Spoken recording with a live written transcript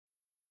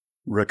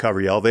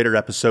Recovery Elevator,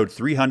 episode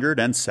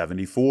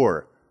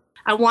 374.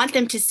 I want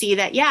them to see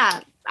that,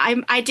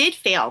 I did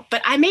fail,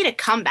 but I made a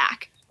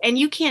comeback, and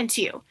you can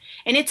too.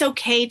 And it's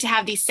okay to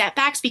have these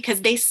setbacks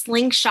because they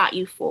slingshot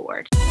you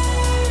forward.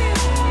 Awakening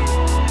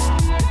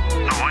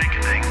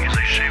is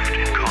a shift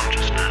in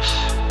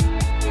consciousness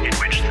in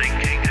which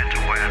thinking and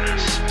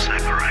awareness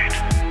separate.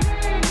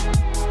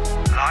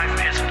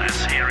 Life isn't as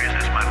serious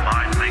as my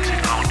mind makes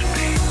it out to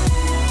be.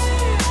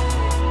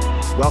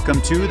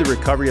 Welcome to the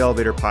Recovery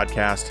Elevator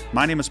podcast.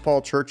 My name is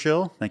Paul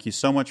Churchill. Thank you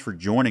so much for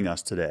joining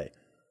us today.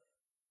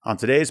 On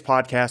today's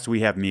podcast,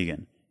 we have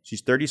Megan.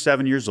 She's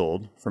 37 years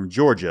old, from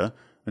Georgia,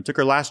 and took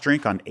her last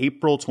drink on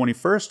April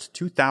 21st,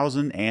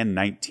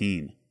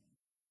 2019.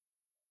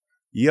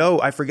 Yo,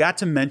 I forgot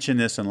to mention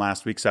this in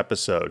last week's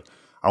episode.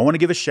 I want to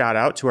give a shout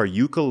out to our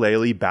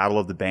ukulele Battle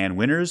of the Band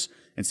winners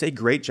and say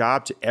great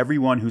job to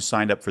everyone who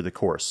signed up for the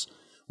course.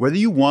 Whether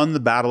you won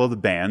the Battle of the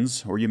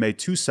Bands or you made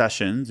 2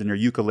 sessions and your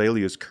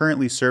ukulele is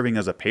currently serving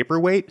as a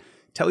paperweight,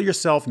 tell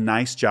yourself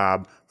nice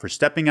job for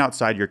stepping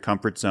outside your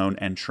comfort zone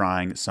and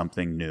trying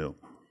something new.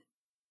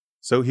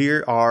 So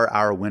here are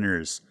our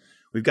winners.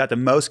 We've got the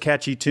most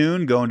catchy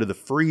tune going to the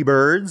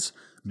Freebirds,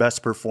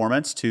 best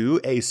performance to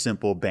A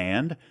Simple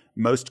Band,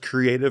 most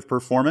creative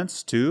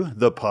performance to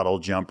the Puddle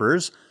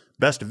Jumpers,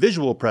 best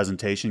visual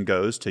presentation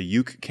goes to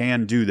Uke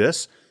Can Do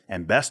This,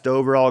 and best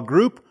overall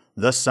group,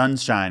 the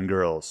Sunshine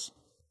Girls.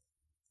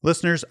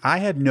 Listeners, I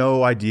had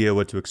no idea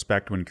what to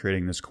expect when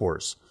creating this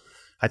course.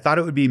 I thought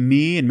it would be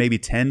me and maybe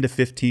 10 to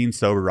 15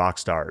 sober rock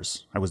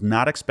stars. I was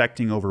not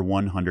expecting over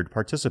 100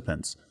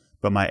 participants,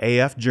 but my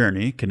AF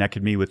journey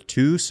connected me with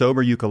 2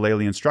 sober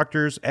ukulele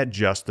instructors at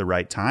just the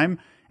right time,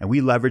 and we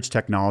leveraged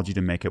technology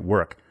to make it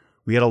work.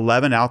 We had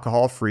 11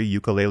 alcohol-free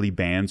ukulele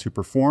bands who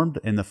performed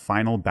in the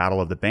final Battle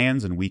of the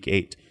Bands in week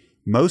 8.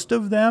 Most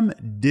of them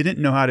didn't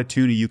know how to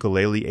tune a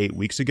ukulele 8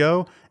 weeks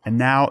ago, and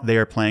now they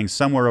are playing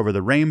Somewhere Over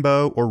the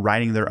Rainbow or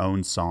writing their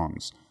own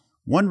songs.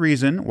 One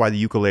reason why the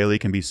ukulele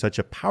can be such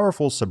a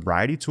powerful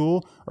sobriety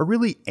tool, or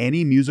really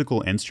any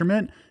musical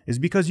instrument, is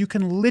because you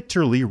can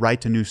literally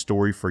write a new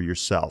story for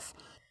yourself.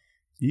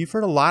 You've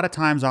heard a lot of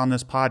times on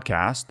this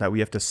podcast that we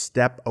have to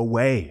step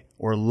away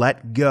or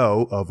let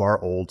go of our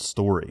old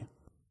story.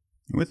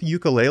 With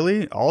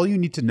ukulele, all you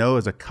need to know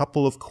is a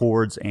couple of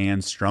chords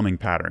and strumming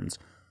patterns.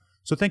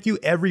 So thank you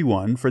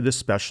everyone for this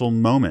special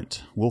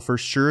moment. We'll for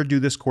sure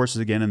do this course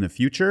again in the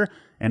future,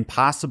 and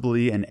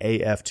possibly an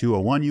AF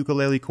 201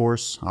 ukulele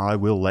course. I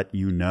will let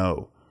you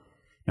know.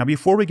 Now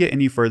before we get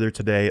any further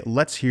today,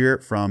 let's hear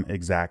from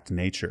Exact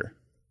Nature.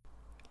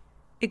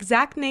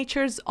 Exact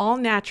Nature's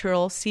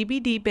all-natural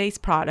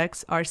CBD-based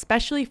products are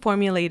specially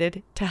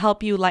formulated to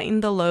help you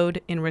lighten the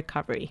load in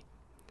recovery.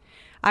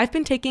 I've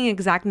been taking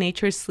Exact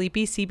Nature's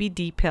Sleepy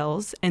CBD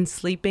pills and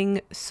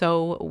sleeping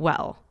so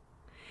well.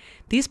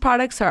 These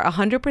products are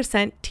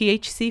 100%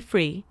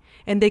 THC-free,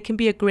 and they can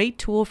be a great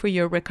tool for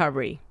your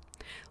recovery.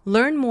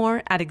 Learn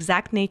more at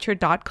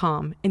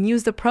exactnature.com and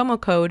use the promo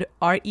code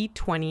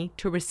RE20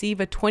 to receive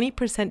a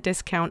 20%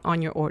 discount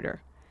on your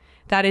order.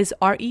 That is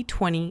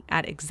RE20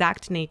 at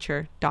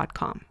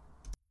exactnature.com.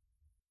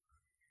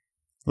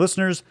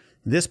 Listeners,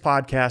 this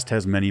podcast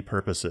has many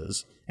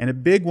purposes, and a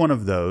big one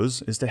of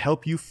those is to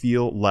help you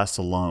feel less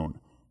alone.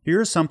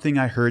 Here's something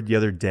I heard the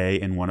other day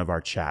in one of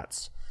our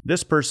chats.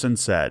 This person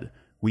said,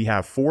 "We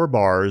have 4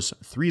 bars,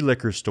 3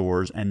 liquor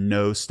stores, and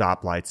no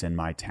stoplights in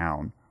my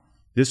town."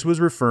 This was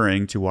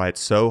referring to why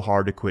it's so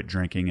hard to quit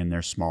drinking in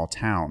their small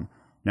town.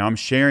 Now, I'm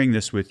sharing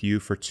this with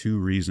you for 2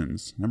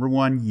 reasons. Number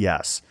 1,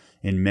 yes,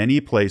 in many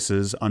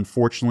places,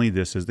 unfortunately,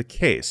 this is the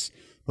case.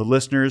 But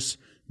listeners,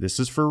 this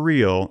is for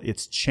real.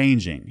 It's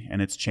changing,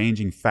 and it's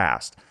changing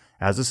fast.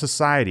 As a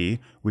society,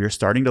 we are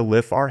starting to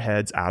lift our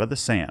heads out of the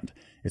sand.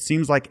 It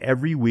seems like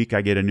every week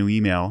I get a new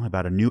email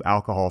about a new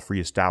alcohol-free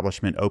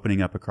establishment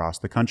opening up across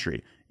the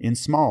country in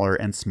smaller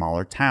and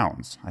smaller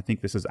towns. I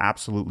think this is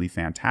absolutely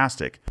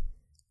fantastic.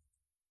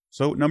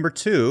 So number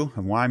 2,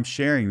 and why I'm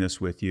sharing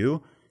this with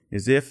you,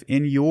 is if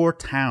in your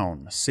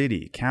town,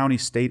 city, county,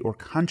 state, or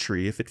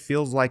country, if it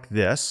feels like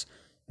this,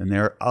 then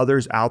there are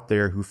others out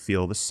there who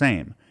feel the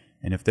same.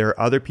 And if there are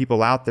other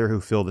people out there who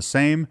feel the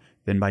same,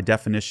 then by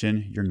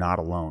definition, you're not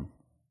alone.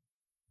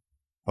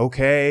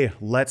 Okay,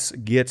 let's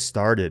get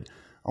started.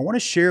 I want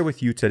to share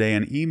with you today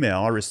an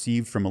email I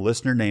received from a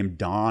listener named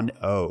Don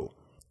O.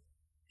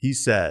 He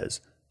says,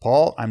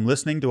 "Paul, I'm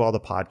listening to all the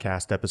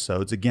podcast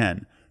episodes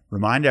again.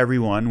 Remind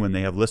everyone when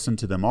they have listened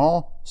to them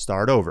all,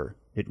 start over.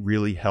 It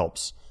really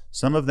helps.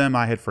 Some of them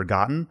I had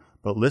forgotten,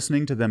 but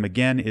listening to them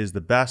again is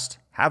the best.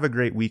 Have a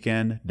great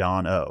weekend,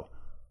 Don O."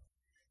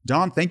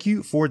 Don, thank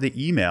you for the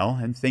email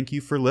and thank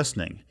you for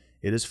listening.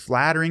 It is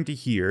flattering to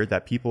hear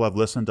that people have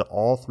listened to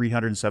all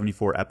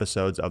 374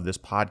 episodes of this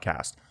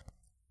podcast.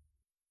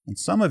 And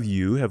some of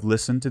you have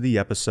listened to the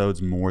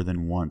episodes more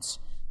than once.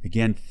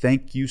 Again,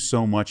 thank you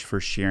so much for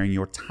sharing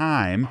your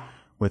time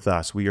with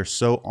us. We are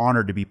so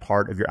honored to be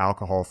part of your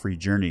alcohol-free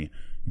journey.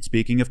 And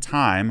speaking of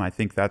time, I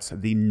think that's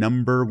the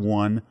number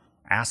one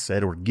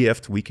asset or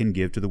gift we can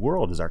give to the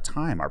world is our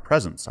time, our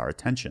presence, our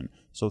attention.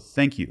 So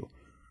thank you.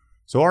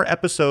 So our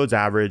episodes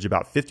average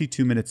about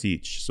 52 minutes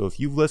each. So if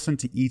you've listened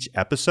to each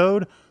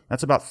episode,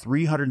 that's about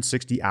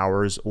 360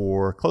 hours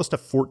or close to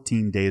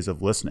 14 days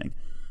of listening.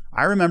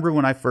 I remember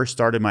when I first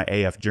started my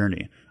AF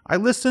journey, I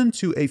listened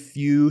to a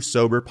few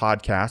sober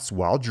podcasts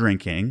while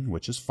drinking,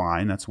 which is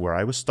fine. That's where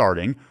I was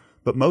starting,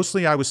 but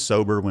mostly I was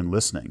sober when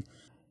listening.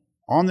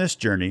 On this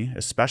journey,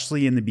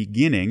 especially in the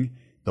beginning,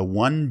 the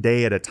 1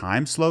 day at a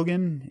time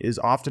slogan is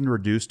often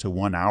reduced to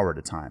 1 hour at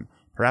a time,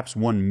 perhaps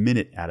 1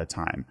 minute at a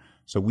time.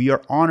 So we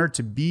are honored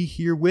to be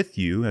here with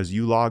you as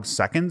you log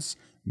seconds,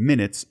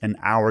 minutes, and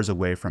hours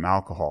away from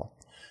alcohol.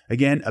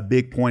 Again, a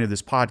big point of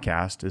this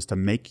podcast is to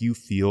make you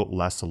feel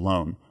less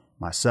alone.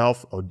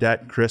 Myself,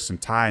 Odette, Chris,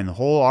 and Ty, and the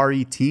whole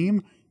RE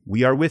team,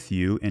 we are with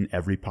you in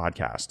every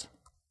podcast.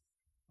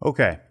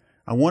 Okay,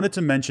 I wanted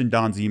to mention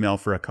Don's email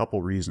for a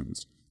couple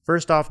reasons.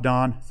 First off,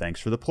 Don,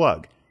 thanks for the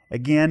plug.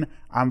 Again,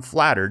 I'm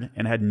flattered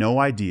and had no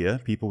idea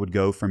people would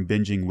go from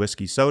binging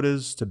whiskey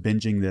sodas to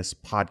binging this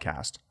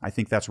podcast. I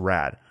think that's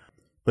rad.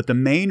 But the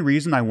main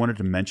reason I wanted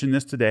to mention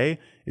this today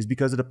is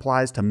because it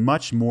applies to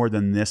much more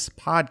than this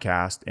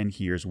podcast, and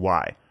here's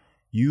why.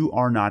 You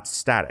are not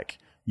static.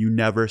 You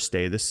never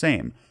stay the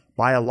same.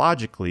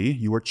 Biologically,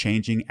 you are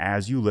changing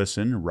as you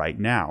listen right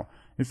now.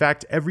 In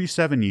fact, every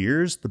 7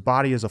 years, the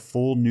body has a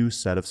full new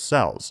set of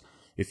cells.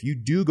 If you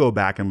do go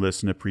back and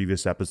listen to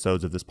previous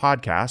episodes of this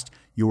podcast,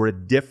 you are a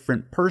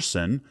different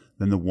person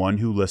than the one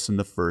who listened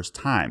the first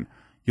time.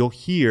 You'll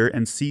hear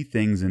and see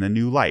things in a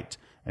new light.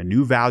 A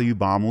new value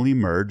bomb will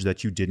emerge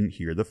that you didn't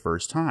hear the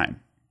first time.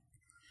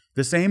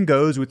 The same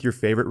goes with your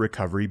favorite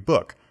recovery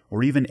book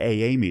or even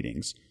AA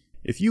meetings.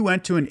 If you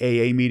went to an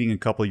AA meeting a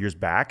couple years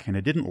back and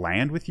it didn't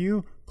land with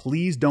you,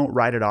 please don't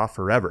write it off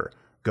forever.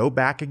 Go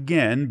back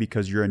again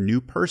because you're a new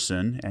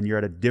person and you're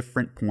at a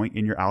different point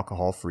in your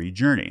alcohol-free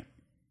journey.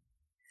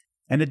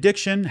 An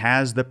addiction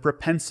has the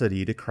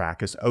propensity to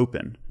crack us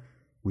open.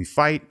 We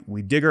fight,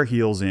 we dig our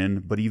heels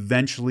in, but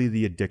eventually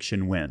the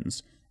addiction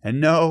wins. And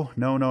no,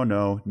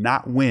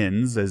 not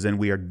wins as in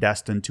we are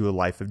destined to a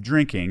life of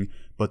drinking,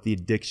 but the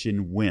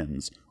addiction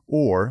wins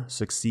or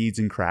succeeds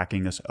in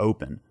cracking us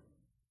open.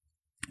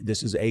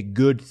 This is a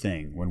good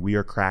thing. When we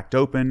are cracked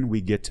open,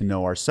 we get to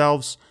know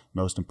ourselves.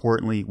 Most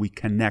importantly, we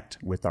connect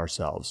with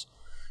ourselves.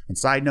 And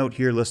side note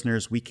here,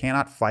 listeners, we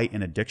cannot fight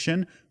an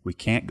addiction. We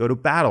can't go to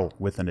battle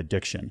with an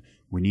addiction.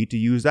 We need to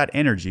use that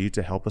energy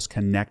to help us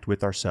connect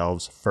with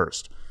ourselves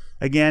first.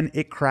 Again,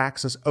 it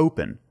cracks us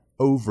open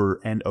over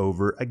and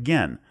over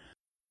again.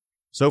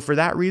 So for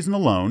that reason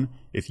alone,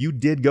 if you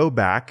did go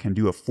back and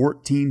do a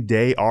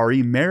 14-day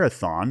RE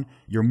marathon,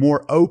 you're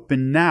more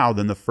open now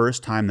than the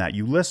first time that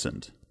you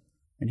listened.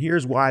 And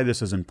here's why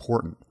this is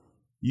important.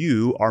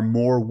 You are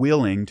more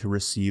willing to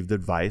receive the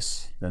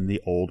advice than the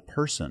old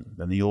person,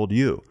 than the old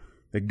you.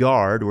 The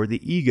guard or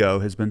the ego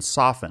has been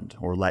softened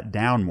or let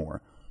down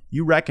more.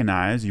 You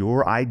recognize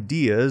your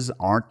ideas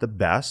aren't the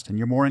best, and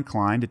you're more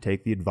inclined to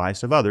take the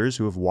advice of others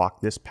who have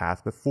walked this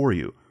path before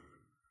you.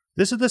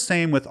 This is the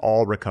same with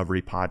all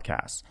recovery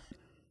podcasts.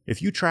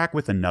 If you track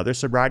with another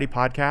sobriety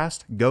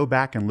podcast, go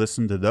back and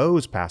listen to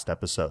those past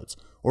episodes,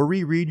 or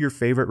reread your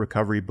favorite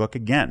recovery book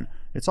again.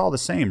 It's all the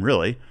same,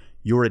 really.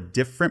 You're a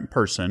different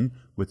person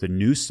with a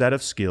new set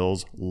of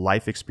skills,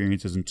 life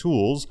experiences, and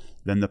tools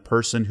than the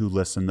person who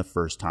listened the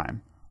first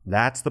time.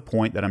 That's the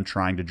point that I'm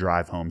trying to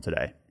drive home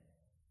today.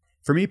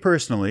 For me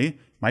personally,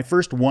 my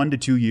first 1 to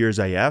 2 years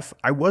AF,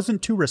 I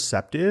wasn't too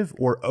receptive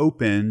or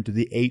open to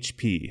the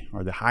HP,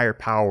 or the higher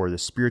power, the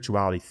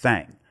spirituality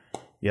thing.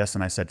 Yes,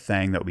 and I said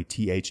thing, that would be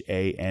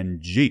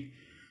THANG.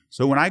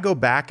 So when I go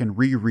back and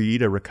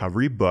reread a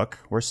recovery book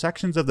or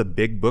sections of the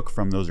big book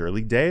from those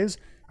early days,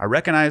 I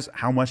recognize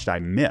how much I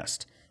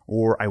missed,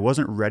 or I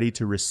wasn't ready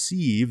to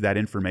receive that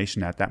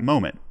information at that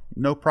moment.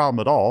 No problem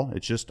at all,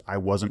 it's just I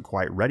wasn't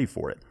quite ready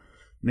for it.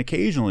 And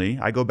occasionally,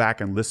 I go back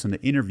and listen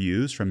to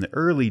interviews from the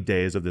early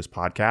days of this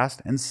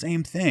podcast, and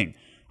same thing.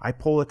 I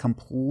pull a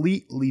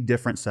completely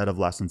different set of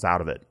lessons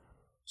out of it.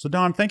 So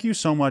Don, thank you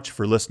so much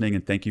for listening,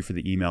 and thank you for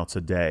the email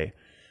today.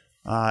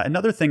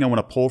 Another thing I want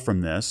to pull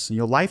from this,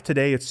 life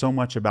today, it's so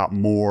much about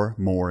more,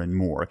 and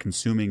more,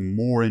 consuming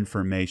more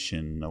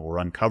information or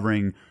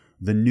uncovering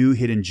the new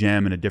hidden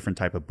gem in a different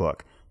type of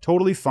book.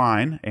 Totally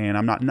fine, and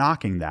I'm not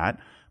knocking that,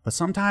 but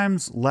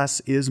sometimes less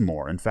is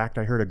more. In fact,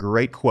 I heard a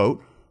great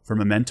quote from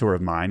a mentor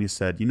of mine. He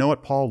said, you know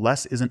what, Paul,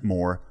 less isn't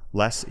more,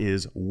 less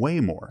is way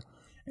more.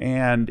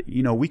 And,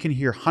 we can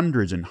hear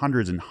hundreds and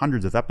hundreds and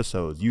hundreds of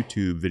episodes,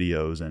 YouTube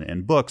videos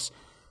and books,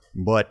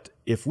 but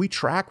if we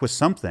track with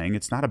something,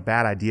 it's not a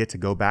bad idea to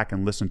go back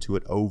and listen to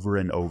it over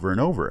and over and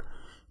over.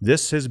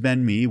 This has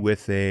been me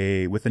with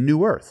a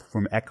New Earth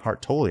from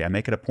Eckhart Tolle. I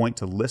make it a point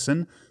to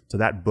listen to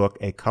that book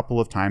a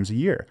couple of times a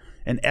year.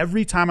 And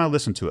every time I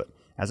listen to it,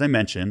 as I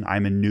mentioned,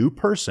 I'm a new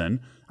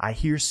person. I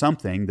hear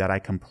something that I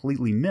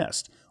completely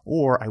missed,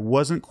 or I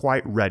wasn't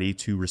quite ready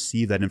to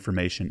receive that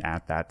information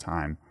at that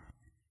time.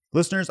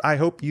 Listeners, I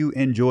hope you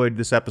enjoyed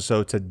this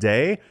episode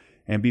today.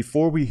 And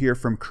before we hear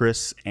from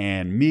Chris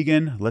and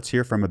Megan, let's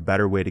hear from a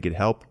better way to get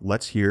help.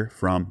 Let's hear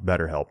from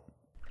BetterHelp.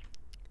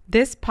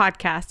 This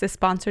podcast is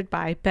sponsored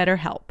by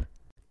BetterHelp.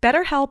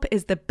 BetterHelp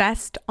is the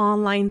best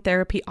online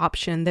therapy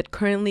option that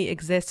currently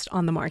exists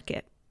on the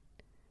market.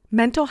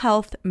 Mental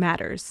health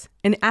matters,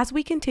 and as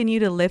we continue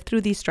to live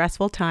through these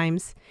stressful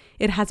times,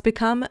 it has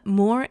become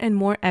more and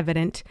more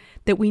evident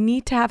that we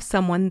need to have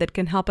someone that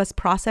can help us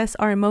process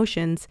our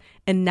emotions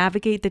and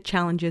navigate the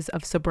challenges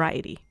of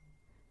sobriety.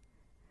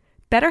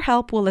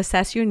 BetterHelp will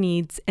assess your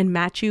needs and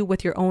match you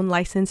with your own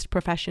licensed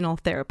professional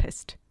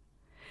therapist.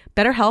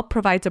 BetterHelp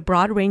provides a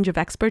broad range of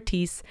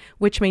expertise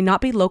which may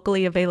not be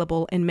locally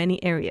available in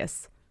many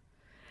areas.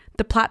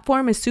 The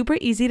platform is super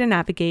easy to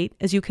navigate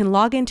as you can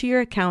log into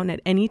your account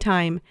at any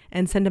time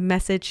and send a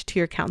message to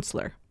your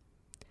counselor.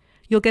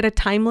 You'll get a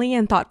timely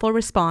and thoughtful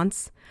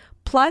response,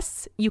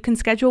 plus you can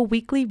schedule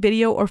weekly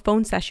video or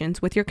phone sessions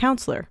with your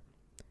counselor.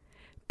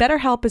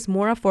 BetterHelp is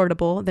more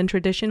affordable than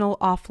traditional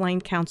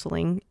offline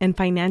counseling, and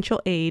financial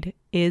aid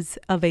is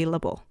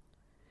available.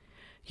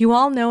 You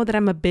all know that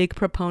I'm a big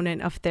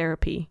proponent of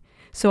therapy,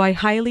 so I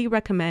highly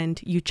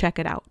recommend you check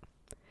it out.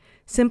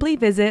 Simply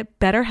visit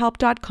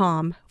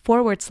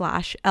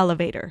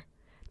betterhelp.com/elevator.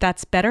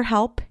 That's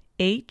BetterHelp,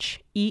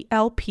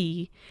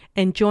 H-E-L-P,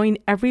 and join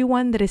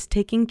everyone that is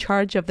taking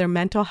charge of their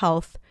mental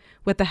health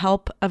with the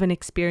help of an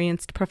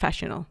experienced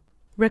professional.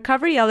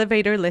 Recovery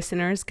Elevator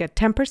listeners get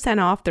 10%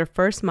 off their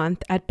first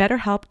month at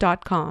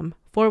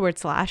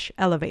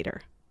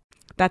betterhelp.com/elevator.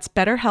 That's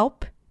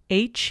BetterHelp,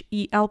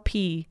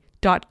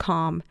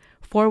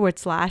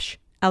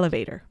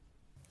 HELP.com/elevator.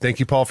 Thank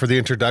you, Paul, for the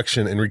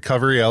introduction. And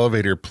Recovery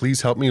Elevator,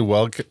 please help me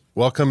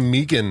welcome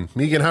Megan.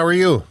 Megan, how are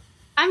you?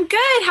 I'm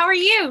good. How are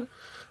you?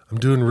 I'm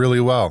doing really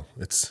well.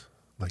 It's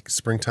like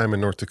springtime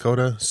in North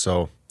Dakota,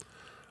 so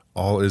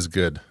all is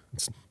good.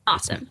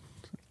 Awesome.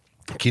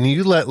 Can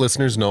you let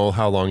listeners know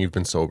how long you've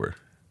been sober?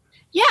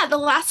 Yeah, the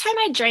last time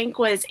I drank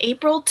was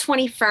April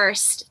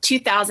 21st,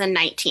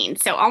 2019.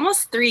 So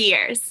almost 3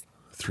 years.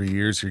 3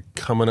 years. You're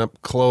coming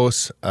up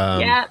close.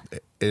 Yeah.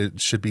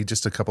 It should be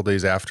just a couple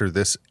days after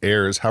this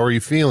airs. How are you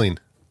feeling?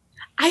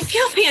 I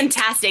feel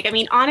fantastic. I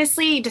mean,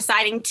 honestly,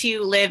 deciding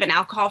to live an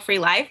alcohol-free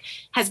life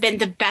has been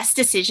the best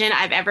decision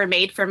I've ever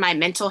made for my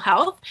mental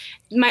health.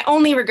 My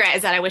only regret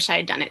is that I wish I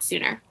had done it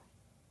sooner.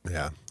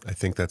 Yeah, I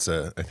think that's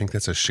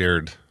a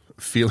shared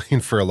feeling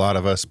for a lot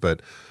of us,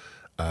 but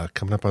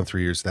coming up on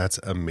 3 years, that's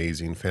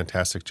amazing.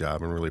 Fantastic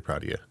job. I'm really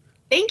proud of you.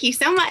 Thank you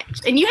so much.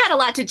 And you had a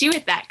lot to do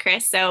with that,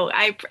 Chris. So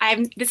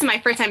this is my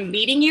first time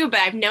meeting you, but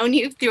I've known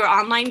you through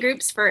our online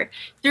groups for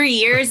 3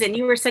 years, and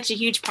you were such a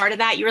huge part of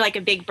that. You were like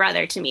a big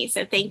brother to me.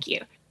 So thank you.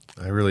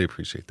 I really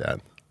appreciate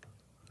that.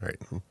 All right.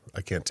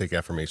 I can't take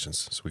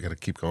affirmations, so we got to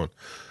keep going.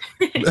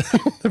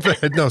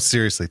 But no,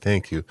 seriously,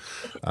 thank you.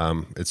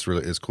 It's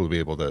cool to be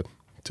able to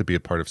be a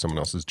part of someone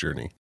else's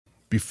journey.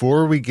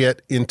 Before we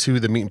get into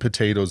the meat and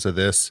potatoes of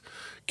this,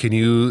 can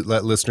you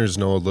let listeners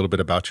know a little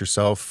bit about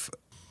yourself?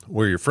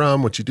 Where you're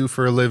from, what you do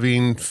for a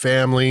living,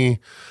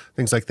 family,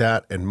 things like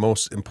that. And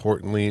most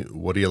importantly,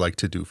 what do you like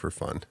to do for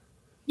fun?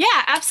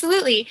 Yeah,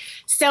 absolutely.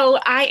 So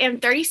I am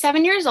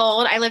 37 years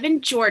old. I live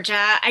in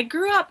Georgia. I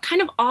grew up kind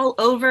of all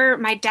over.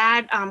 My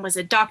dad was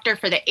a doctor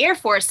for the Air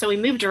Force, so we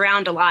moved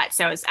around a lot.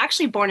 So I was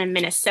actually born in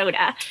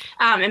Minnesota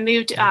and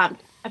moved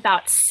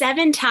about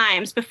 7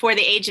 times before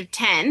the age of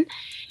 10.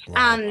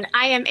 Wow.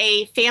 I am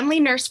a family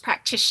nurse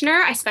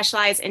practitioner. I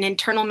specialize in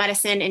internal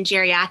medicine and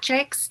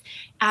geriatrics.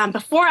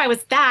 Before I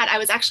was that, I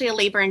was actually a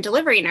labor and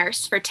delivery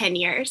nurse for 10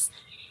 years.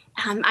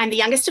 I'm the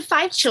youngest of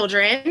 5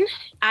 children.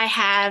 I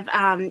have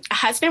a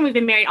husband. We've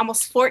been married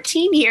almost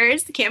 14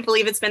 years. I can't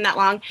believe it's been that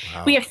long.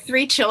 Wow. We have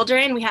 3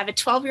 children. We have a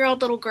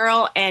 12-year-old little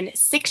girl and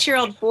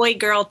 6-year-old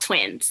boy-girl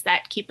twins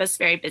that keep us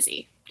very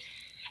busy.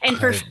 And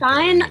for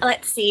fun,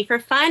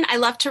 I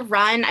love to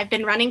run. I've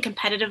been running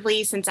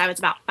competitively since I was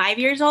about 5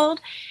 years old.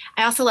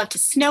 I also love to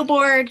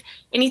snowboard,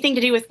 anything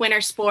to do with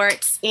winter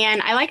sports.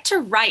 And I like to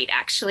write,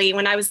 actually.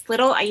 When I was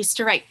little, I used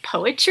to write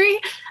poetry.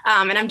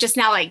 And I'm just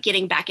now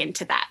getting back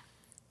into that.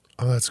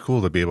 Oh, that's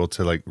cool to be able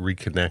to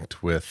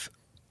reconnect with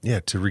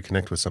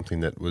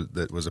something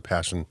that was a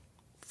passion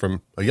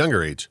from a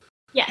younger age.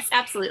 Yes,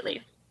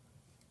 absolutely.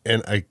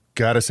 And I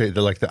got to say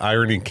that the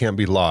irony can't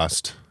be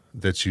lost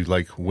that you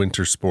like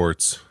winter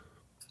sports.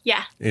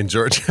 Yeah. In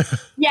Georgia.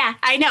 Yeah,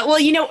 I know. Well,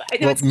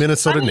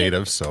 Minnesota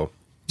native, so.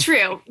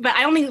 True, but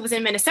I only was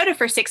in Minnesota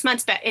for 6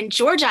 months, but in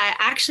Georgia, I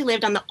actually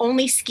lived on the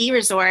only ski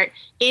resort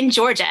in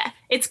Georgia.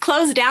 It's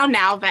closed down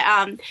now, but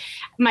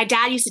my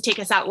dad used to take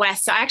us out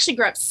west, so I actually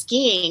grew up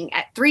skiing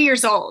at 3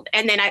 years old,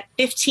 and then at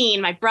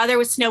 15, my brother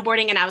was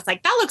snowboarding, and I was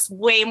like, that looks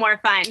way more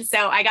fun,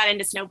 so I got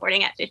into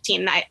snowboarding at 15,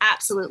 and I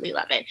absolutely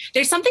love it.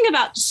 There's something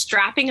about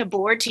strapping a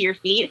board to your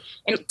feet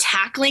and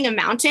tackling a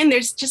mountain.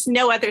 There's just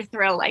no other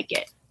thrill like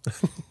it.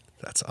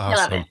 That's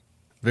awesome.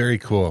 Very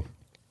cool.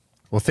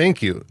 Well,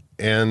 thank you.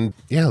 And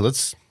yeah,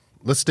 let's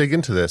dig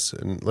into this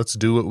and let's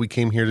do what we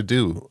came here to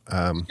do.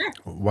 Sure.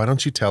 Why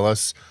don't you tell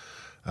us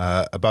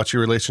about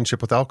your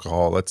relationship with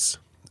alcohol? Let's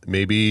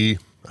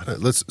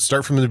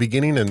start from the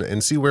beginning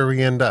and see where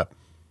we end up.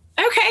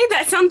 Okay,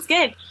 that sounds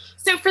good.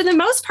 So for the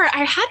most part,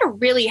 I had a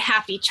really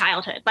happy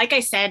childhood. Like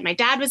I said, my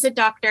dad was a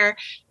doctor.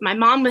 My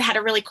mom had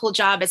a really cool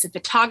job as a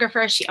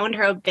photographer. She owned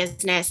her own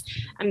business.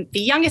 I'm the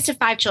youngest of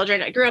 5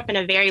 children. I grew up in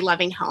a very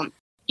loving home.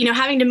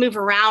 Having to move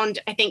around,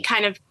 I think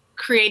kind of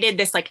created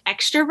this like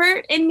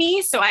extrovert in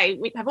me. So I've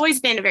always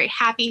been a very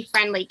happy,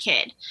 friendly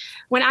kid.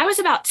 When I was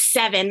about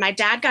 7, my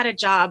dad got a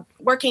job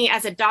working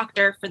as a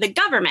doctor for the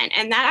government,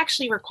 and that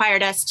actually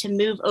required us to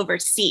move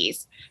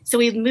overseas. So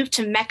we moved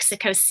to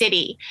Mexico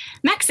City,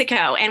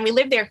 Mexico, and we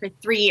lived there for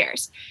 3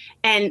 years.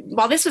 And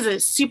while this was a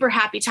super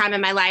happy time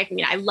in my life,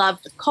 I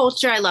loved the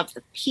culture, I loved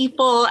the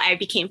people, I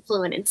became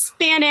fluent in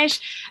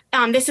Spanish.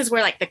 This is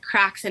where like the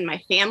cracks in my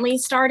family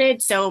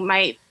started. So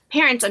my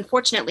parents,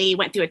 unfortunately,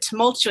 went through a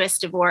tumultuous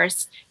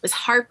divorce. It was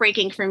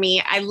heartbreaking for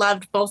me. I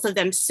loved both of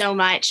them so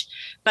much.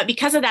 But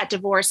because of that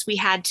divorce, we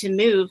had to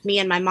move, me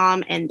and my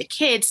mom and the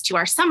kids, to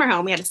our summer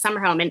home. We had a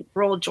summer home in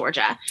rural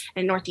Georgia,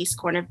 in the northeast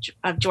corner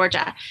of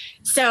Georgia.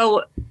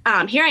 So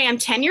here I am,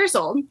 10 years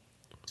old,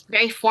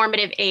 very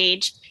formative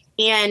age.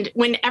 And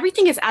when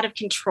everything is out of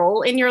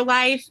control in your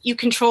life, you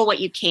control what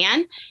you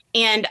can.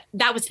 And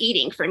that was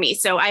eating for me.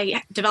 So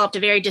I developed a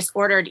very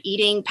disordered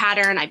eating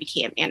pattern. I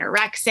became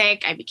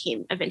anorexic. I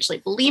became eventually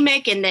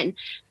bulimic. And then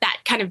that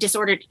kind of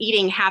disordered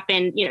eating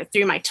happened,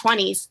 through my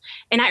 20s.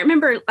 And I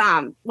remember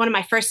one of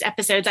my first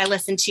episodes I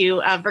listened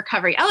to of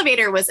Recovery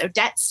Elevator was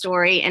Odette's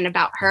story and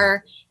about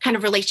her kind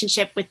of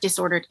relationship with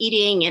disordered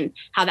eating and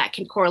how that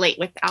can correlate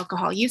with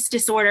alcohol use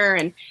disorder.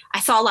 And I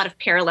saw a lot of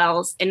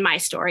parallels in my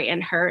story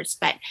and hers.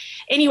 But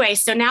anyway,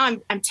 so now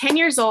I'm 10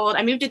 years old.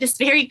 I moved to this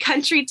very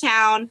country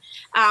town,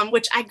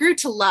 which I grew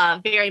to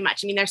love very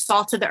much. There's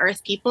salt of the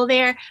earth people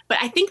there, but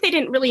I think they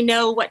didn't really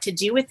know what to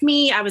do with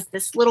me. I was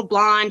this little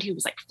blonde who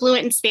was like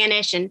fluent in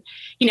Spanish. And,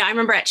 I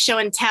remember at show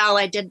and tell,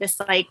 I did this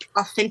like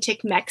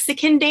authentic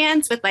Mexican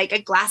dance with like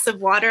a glass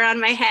of water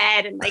on my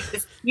head and like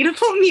this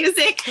beautiful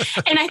music.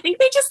 And I think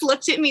they just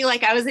looked at me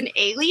like I was an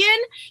alien.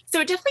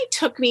 So it definitely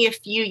took me a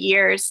few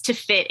years to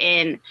fit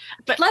in.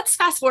 But let's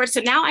fast forward.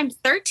 So now I'm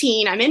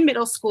 13. I'm in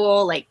middle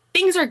school. Like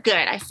things are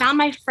good. I found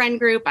my friend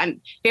group.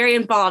 I'm very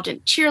involved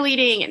in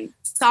cheerleading and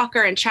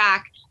soccer and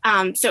track.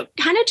 So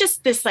kind of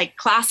just this like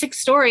classic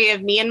story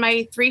of me and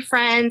my 3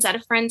 friends at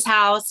a friend's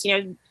house,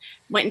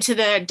 went into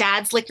the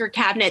dad's liquor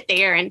cabinet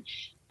there. And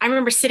I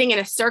remember sitting in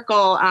a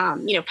circle,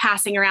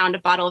 passing around a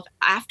bottle of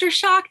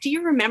Aftershock. Do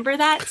you remember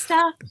that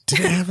stuff? Did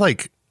it have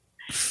like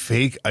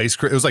fake ice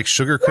cream? It was like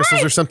sugar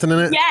crystals or something in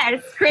it?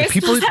 Yes,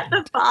 crystals at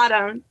the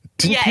bottom.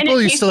 Didn't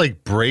people used to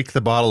like break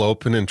the bottle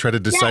open and try to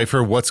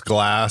decipher what's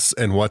glass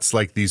and what's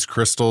like these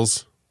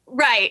crystals?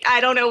 Right. I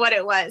don't know what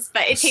it was,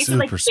 but it tasted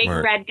like big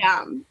red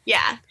gum.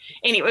 Yeah.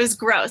 And it was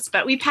gross,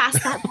 but we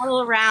passed that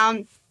bottle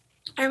around.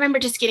 I remember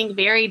just getting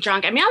very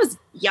drunk. I was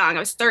young. I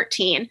was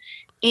 13.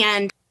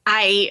 And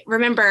I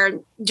remember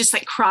just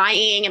like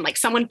crying and like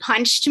someone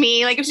punched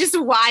me. Like it was just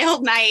a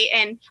wild night.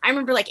 And I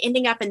remember like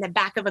ending up in the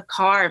back of a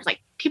car of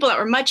like people that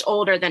were much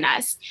older than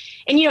us.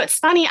 And, it's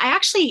funny.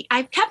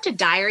 I kept a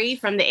diary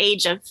from the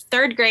age of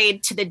 3rd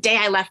grade to the day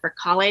I left for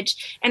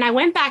college. And I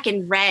went back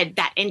and read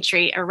that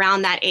entry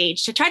around that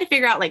age to try to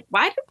figure out like,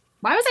 why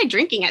was I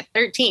drinking at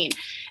 13?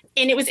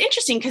 And it was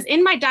interesting because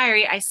in my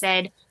diary, I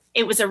said,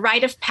 it was a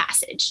rite of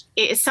passage.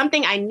 It is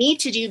something I need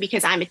to do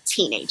because I'm a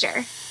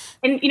teenager.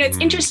 And, it's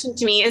interesting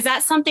to me. Is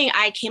that something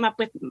I came up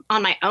with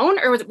on my own,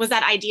 or was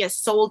that idea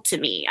sold to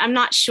me? I'm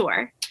not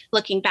sure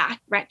looking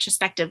back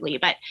retrospectively.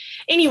 But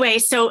anyway,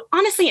 so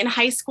honestly, in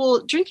high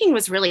school, drinking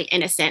was really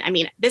innocent.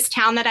 This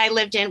town that I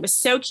lived in was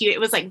so cute. It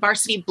was like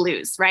Varsity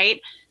Blues,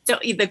 right? So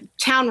the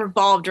town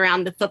revolved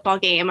around the football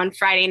game on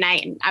Friday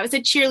night. And I was a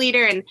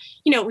cheerleader and,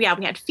 we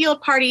had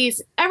field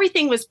parties.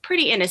 Everything was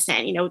pretty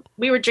innocent.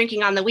 We were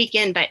drinking on the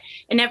weekend, but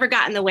it never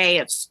got in the way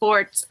of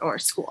sports or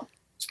school.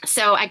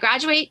 So I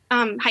graduate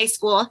high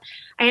school.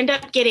 I end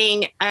up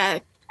getting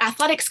an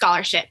athletic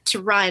scholarship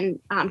to run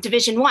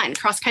Division I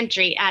cross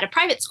country at a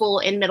private school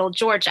in Middle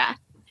Georgia.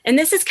 And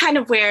this is kind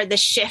of where the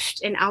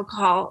shift in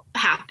alcohol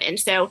happened.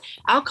 So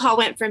alcohol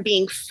went from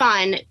being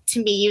fun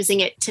to me using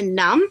it to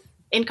numb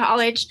in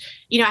college.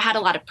 I had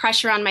a lot of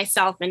pressure on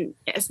myself. And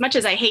as much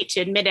as I hate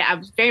to admit it, I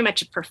was very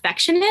much a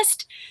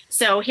perfectionist.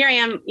 So here I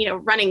am,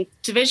 running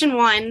Division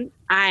I.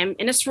 I'm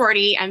in a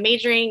sorority. I'm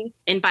majoring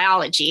in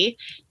biology.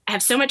 I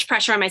have so much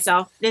pressure on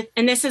myself.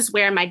 And this is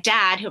where my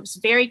dad, who I was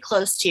very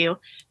close to,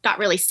 got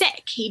really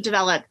sick. He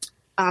developed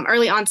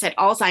early onset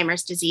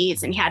Alzheimer's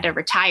disease, and he had to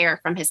retire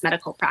from his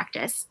medical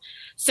practice.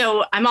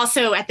 So I'm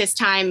also at this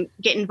time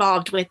get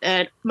involved with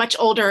a much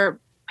older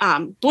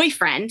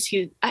boyfriend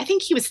who I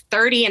think he was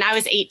 30 and I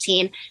was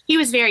 18. He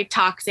was very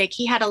toxic.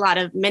 He had a lot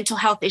of mental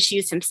health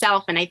issues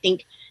himself. And I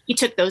think he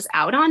took those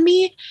out on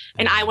me.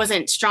 And I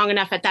wasn't strong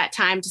enough at that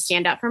time to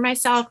stand up for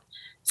myself.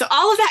 So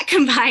all of that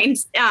combined,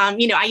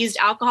 I used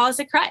alcohol as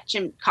a crutch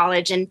in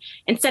college. And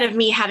instead of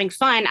me having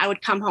fun, I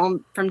would come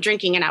home from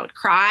drinking and I would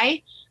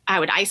cry.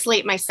 I would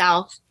isolate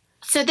myself.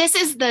 So this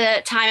is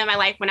the time in my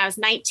life when I was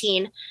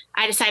 19,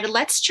 I decided,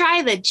 let's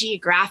try the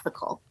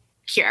geographical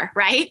cure,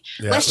 right?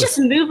 Yeah, let's just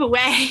move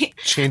away.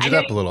 Change it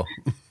up a little.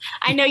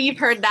 I know you've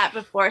heard that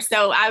before.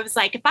 So I was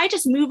like, if I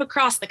just move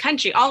across the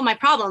country, all my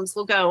problems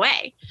will go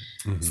away.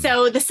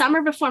 So the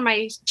summer before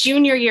my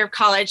junior year of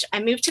college,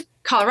 I moved to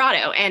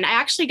Colorado, and I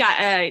actually got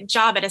a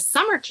job at a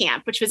summer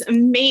camp, which was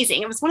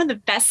amazing. It was one of the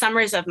best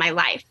summers of my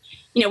life.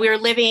 You know, we were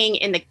living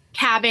in the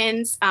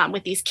cabins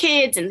with these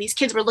kids, and these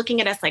kids were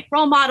looking at us like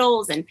role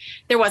models, and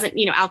there wasn't,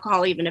 you know,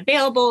 alcohol even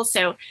available.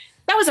 So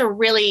that was a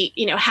really,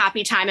 you know,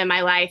 happy time in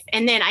my life.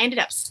 And then I ended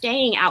up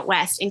staying out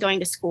west and going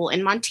to school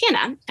in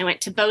Montana. I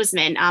went to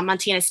Bozeman,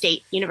 Montana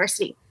State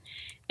University.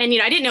 And, you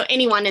know, I didn't know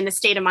anyone in the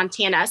state of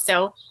Montana.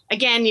 So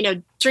again, you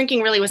know,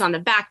 drinking really was on the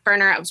back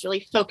burner. I was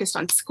really focused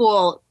on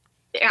school.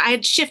 I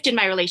had shifted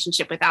my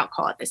relationship with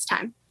alcohol at this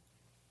time.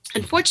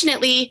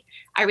 Unfortunately,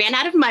 I ran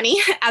out of money,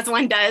 as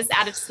one does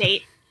out of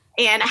state,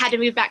 and I had to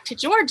move back to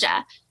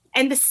Georgia.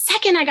 And the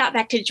second I got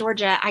back to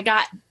Georgia, I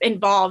got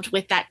involved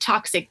with that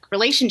toxic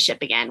relationship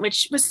again,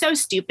 which was so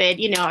stupid.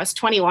 You know, I was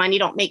 21. You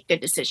don't make good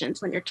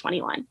decisions when you're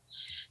 21.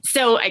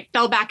 So I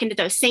fell back into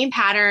those same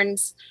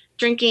patterns,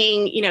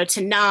 drinking, you know,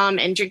 to numb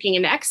and drinking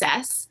in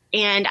excess.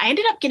 And I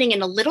ended up getting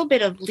in a little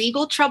bit of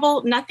legal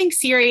trouble, nothing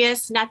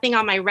serious, nothing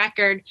on my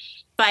record,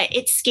 but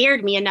it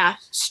scared me enough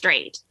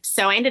straight.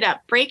 So I ended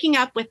up breaking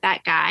up with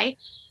that guy,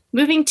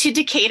 moving to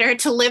Decatur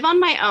to live on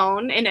my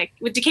own.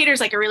 Decatur's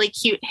like a really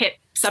cute, hip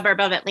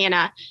suburb of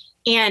Atlanta.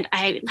 And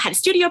I had a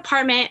studio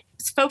apartment,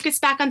 was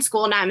focused back on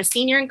school. Now I'm a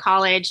senior in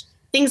college.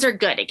 Things are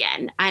good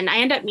again. And I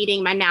end up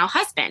meeting my now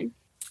husband.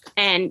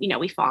 And, you know,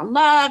 we fall in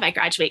love. I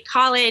graduate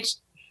college.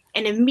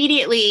 And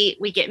immediately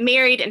we get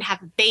married and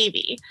have a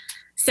baby.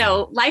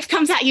 So life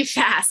comes at you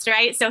fast,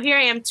 right? So here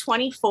I am,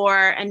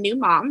 24, a new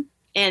mom.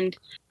 And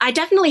I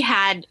definitely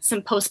had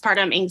some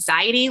postpartum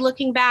anxiety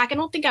looking back. I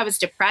don't think I was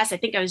depressed. I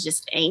think I was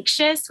just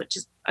anxious, which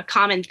is a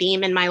common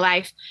theme in my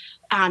life.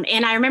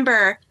 And I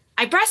remember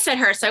I breastfed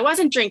her, so I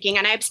wasn't drinking,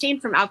 and I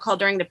abstained from alcohol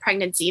during the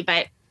pregnancy.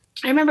 But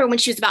I remember when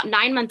she was about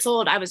 9 months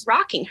old, I was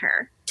rocking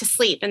her to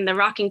sleep in the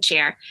rocking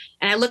chair.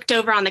 And I looked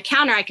over on the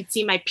counter, I could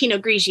see my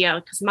Pinot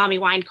Grigio, because mommy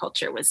wine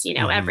culture was, you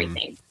know,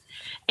 everything.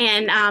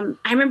 And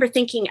I remember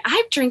thinking,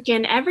 I've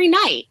drinking every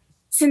night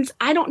since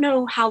I don't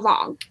know how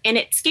long. And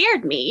it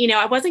scared me. You know,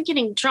 I wasn't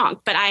getting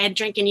drunk, but I had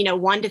drinking, you know,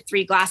 1 to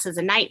 3 glasses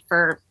a night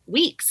for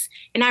weeks.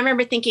 And I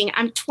remember thinking,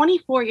 I'm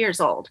 24 years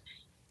old.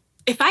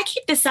 If I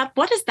keep this up,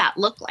 what does that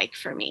look like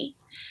for me?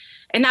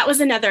 And that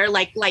was another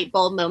like light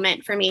bulb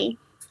moment for me.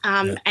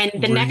 And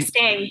the next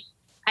day,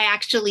 I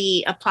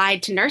actually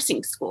applied to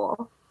nursing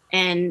school,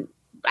 and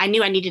I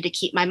knew I needed to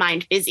keep my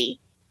mind busy,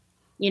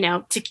 you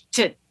know,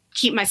 to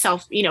keep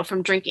myself, you know,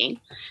 from drinking.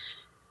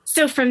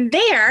 So from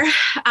there,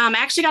 I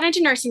actually got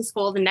into nursing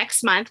school the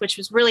next month, which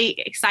was really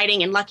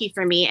exciting and lucky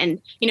for me.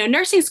 And, you know,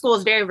 nursing school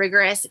is very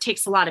rigorous. It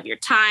takes a lot of your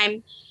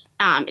time.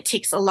 It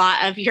takes a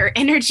lot of your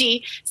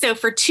energy. So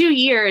for 2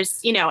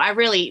 years, you know,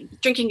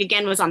 drinking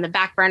again was on the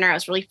back burner. I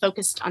was really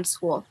focused on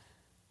school.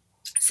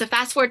 So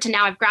fast forward to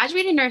now, I've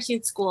graduated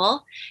nursing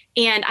school,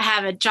 and I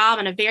have a job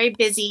in a very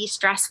busy,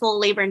 stressful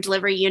labor and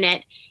delivery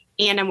unit.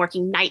 And I'm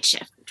working night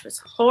shift, which was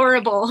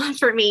horrible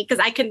for me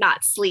because I could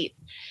not sleep.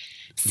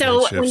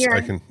 So when you're,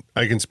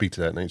 I can speak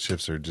to that. Night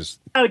shifts are just.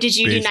 Oh, did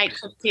you do night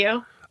shift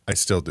too? I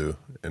still do,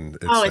 and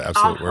it's the absolute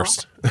awful.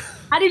 Worst.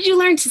 How did you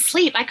learn to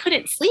sleep? I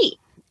couldn't sleep.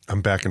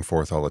 I'm back and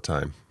forth all the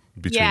time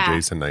between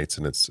days and nights,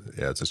 and it's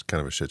just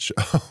kind of a shit show.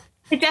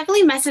 It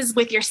definitely messes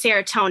with your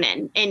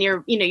serotonin and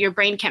your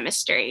brain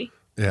chemistry.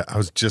 Yeah, I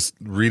was just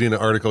reading an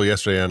article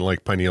yesterday on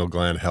like pineal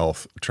gland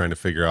health, trying to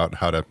figure out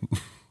how to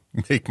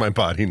make my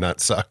body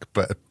not suck.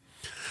 But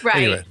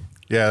anyway,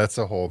 yeah, it's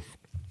a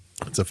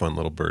fun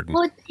little burden.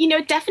 Well, you know,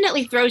 it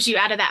definitely throws you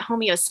out of that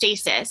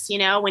homeostasis, you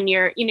know, when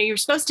you're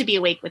supposed to be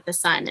awake with the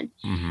sun.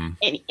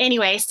 And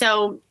anyway,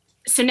 so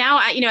now,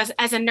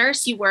 as a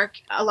nurse, you work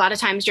a lot of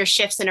times your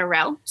shifts in a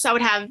row. So I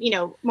would have, you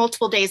know,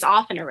 multiple days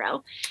off in a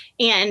row,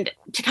 and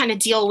to kind of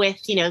deal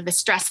with, you know, the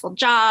stressful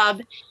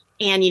job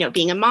and, you know,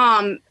 being a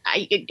mom,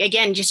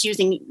 again, just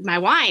using my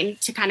wine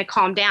to kind of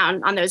calm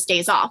down on those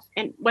days off.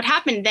 And what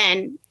happened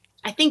then,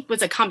 I think,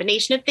 was a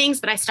combination of things,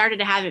 but I started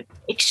to have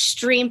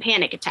extreme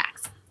panic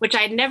attacks, which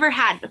I'd never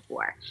had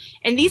before.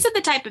 And these are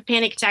the type of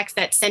panic attacks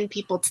that send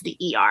people to the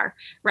ER,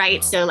 right?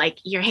 Wow. So like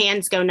your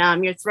hands go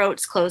numb, your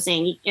throat's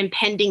closing,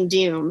 impending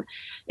doom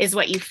is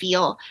what you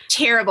feel.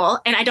 Terrible.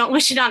 And I don't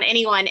wish it on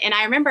anyone. And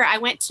I remember I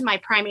went to my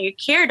primary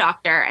care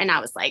doctor and I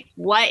was like,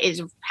 what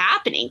is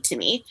happening to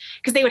me?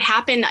 Because they would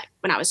happen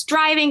when I was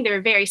driving. They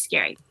were very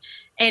scary.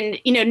 And,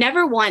 you know,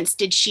 never once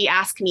did she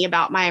ask me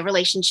about my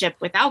relationship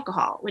with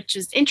alcohol, which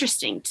is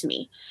interesting to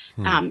me.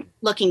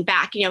 Looking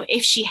back, you know,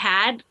 if she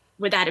had,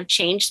 would that have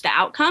changed the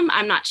outcome?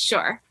 I'm not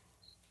sure.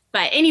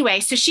 But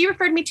anyway, so she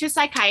referred me to a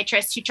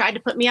psychiatrist who tried to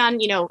put me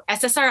on, you know,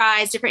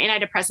 SSRIs, different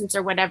antidepressants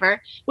or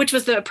whatever, which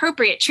was the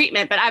appropriate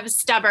treatment. But I was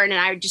stubborn and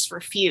I just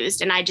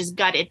refused, and I just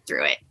gutted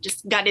through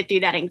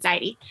that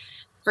anxiety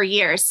for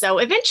years. So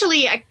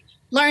eventually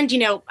learned,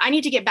 I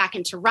need to get back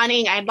into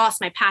running. I had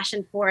lost my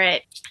passion for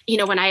it.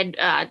 When I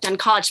had done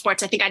college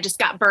sports, I think I just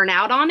got burnt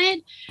out on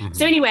it. Mm-hmm.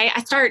 So anyway,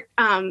 I start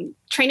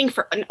training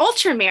for an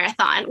ultra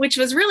marathon, which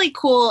was really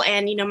cool.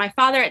 And, my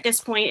father at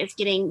this point is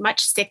getting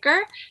much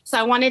sicker. So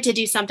I wanted to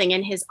do something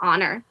in his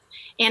honor.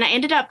 And I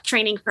ended up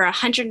training for a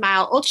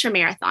 100-mile ultra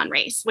marathon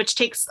race, which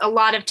takes a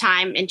lot of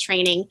time and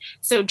training.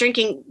 So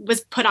drinking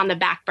was put on the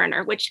back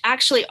burner, which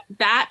actually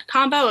that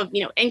combo of,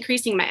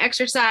 increasing my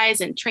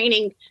exercise and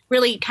training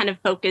really kind of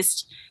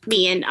focused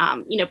me and,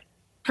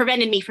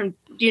 prevented me from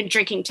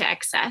drinking to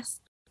excess.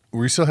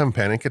 Were you still having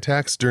panic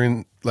attacks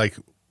during,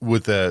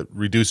 with the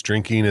reduced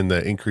drinking and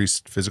the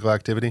increased physical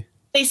activity?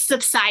 They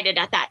subsided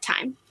at that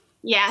time.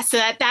 Yeah. So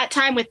at that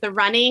time with the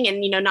running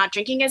and, not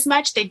drinking as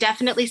much, they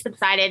definitely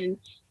subsided. And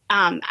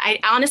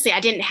I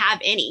didn't have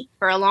any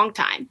for a long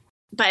time,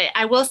 but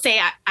I will say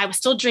I was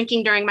still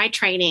drinking during my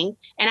training.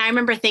 And I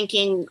remember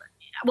thinking,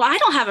 well, I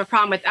don't have a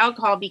problem with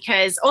alcohol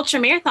because ultra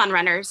marathon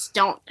runners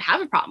don't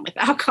have a problem with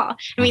alcohol.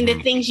 I mean,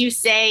 the things you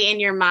say in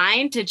your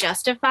mind to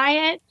justify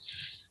it.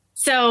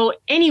 So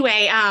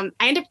anyway, I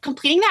ended up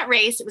completing that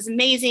race. It was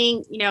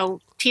amazing,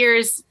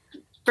 tears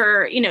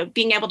for,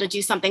 being able to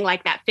do something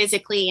like that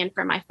physically and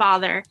for my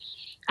father.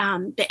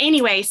 But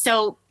anyway,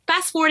 so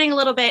fast forwarding a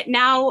little bit,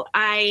 now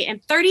I am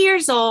 30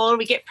 years old.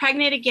 We get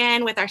pregnant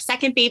again with our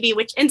second baby,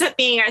 which ends up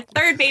being our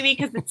third baby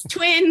because it's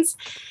twins.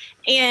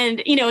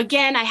 And,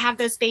 again, I have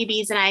those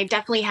babies and I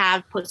definitely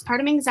have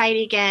postpartum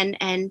anxiety again.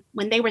 And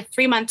when they were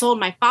 3 months old,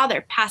 my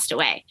father passed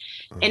away.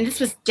 And this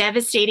was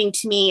devastating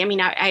to me. I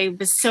mean, I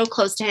was so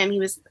close to him. He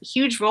was a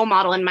huge role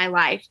model in my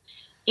life.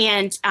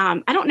 And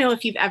I don't know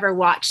if you've ever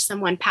watched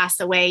someone pass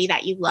away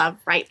that you love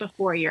right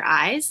before your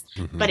eyes,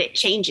 but it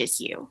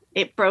changes you.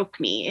 It broke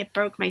me. It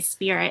broke my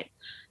spirit.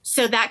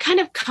 So that kind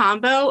of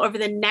combo over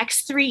the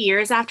next 3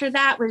 years after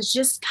that was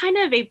just kind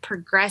of a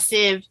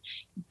progressive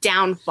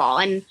downfall.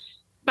 And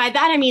by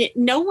that, I mean,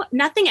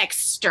 nothing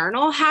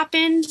external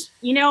happened,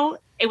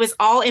 it was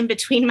all in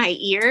between my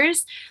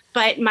ears,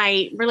 but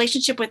my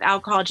relationship with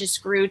alcohol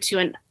just grew to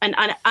an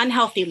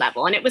unhealthy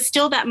level. And it was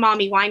still that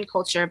mommy wine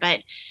culture,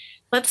 but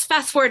let's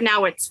fast forward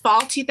now. It's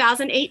fall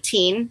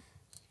 2018.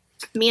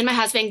 Me and my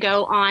husband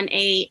go on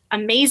a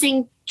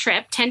amazing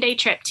trip, 10-day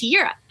trip to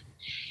Europe.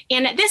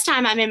 And at this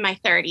time I'm in my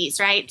 30s,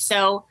 right?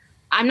 So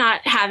I'm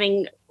not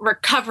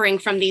recovering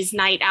from these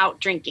night out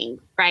drinking,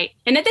 right?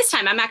 And at this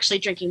time, I'm actually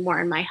drinking more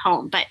in my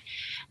home, but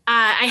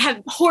I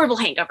have horrible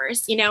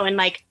hangovers,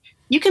 and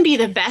you can be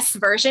the best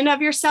version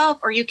of yourself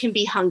or you can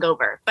be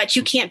hungover, but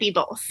you can't be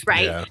both,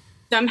 right? Yeah.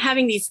 So I'm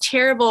having these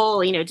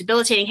terrible,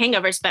 debilitating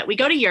hangovers, but we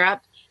go to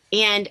Europe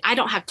and I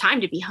don't have time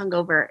to be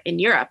hungover in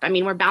Europe. I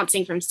mean, we're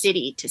bouncing from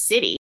city to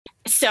city.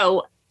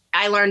 So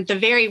I learned the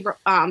very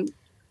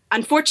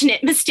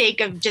unfortunate mistake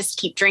of just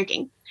keep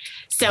drinking.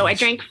 So I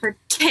drank for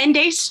 10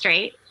 days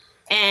straight.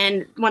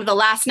 And one of the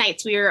last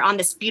nights we were on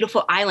this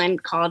beautiful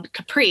island called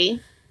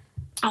Capri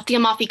off the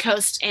Amalfi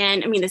Coast.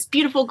 And I mean, this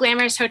beautiful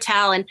glamorous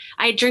hotel. And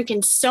I had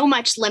drinking so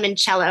much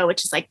limoncello,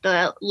 which is like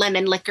the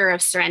lemon liquor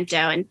of Sorrento.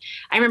 And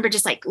I remember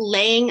just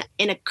laying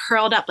in a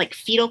curled up,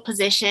 fetal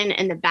position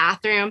in the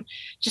bathroom,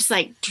 just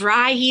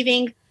dry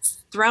heaving,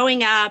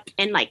 throwing up.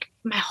 And my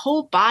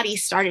whole body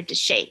started to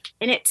shake.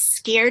 And it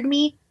scared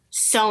me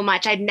so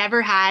much. I'd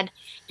never had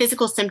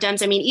physical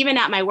symptoms. I mean, even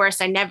at my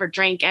worst, I never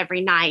drank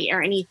every night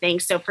or anything.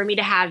 So for me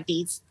to have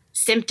these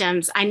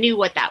symptoms, I knew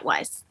what that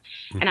was.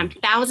 And I'm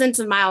thousands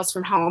of miles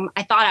from home.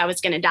 I thought I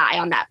was going to die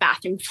on that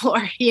bathroom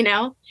floor,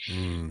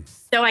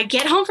 So I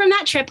get home from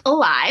that trip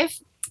alive.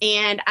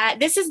 And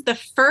this is the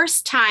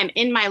first time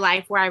in my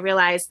life where I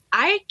realized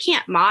I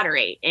can't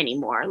moderate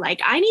anymore.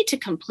 I need to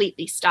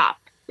completely stop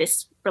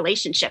this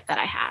relationship that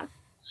I have.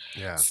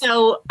 Yeah.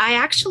 So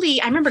I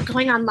remember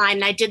going online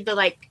and I did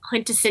the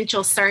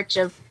quintessential search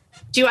of,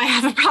 do I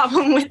have a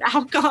problem with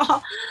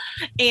alcohol?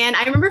 And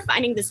I remember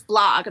finding this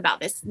blog about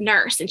this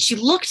nurse and she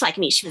looked like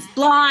me. She was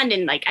blonde.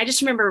 And I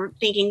just remember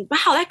thinking,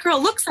 wow, that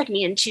girl looks like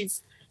me. And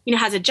she's,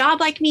 has a job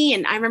like me.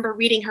 And I remember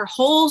reading her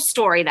whole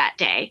story that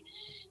day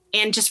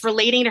and just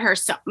relating to her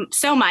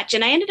so much.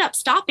 And I ended up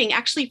stopping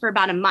actually for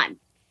about a month,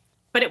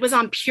 but it was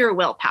on pure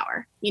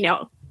willpower,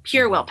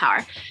 pure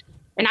willpower.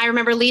 And I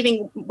remember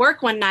leaving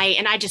work one night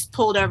and I just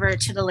pulled over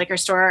to the liquor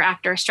store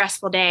after a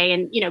stressful day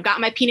and, got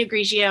my Pinot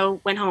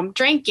Grigio, went home,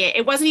 drank it.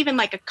 It wasn't even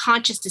a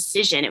conscious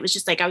decision. It was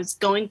just I was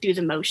going through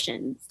the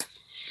motions.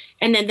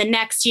 And then the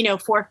next, 4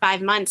 or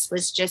 5 months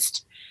was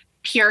just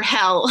pure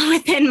hell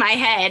within my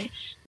head.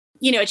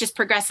 It just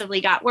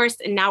progressively got worse.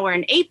 And now we're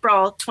in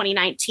April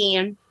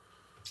 2019.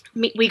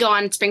 We go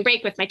on spring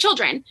break with my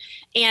children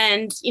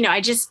and,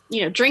 I just,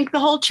 drink the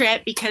whole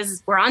trip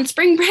because we're on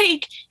spring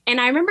break. And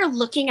I remember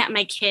looking at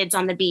my kids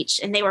on the beach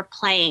and they were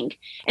playing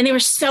and they were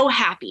so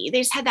happy. They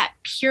just had that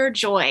pure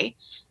joy.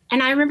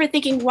 And I remember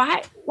thinking,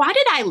 why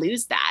did I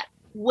lose that?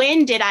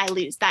 When did I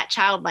lose that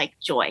childlike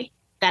joy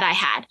that I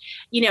had?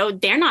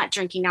 They're not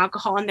drinking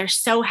alcohol and they're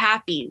so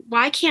happy.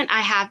 Why can't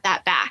I have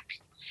that back?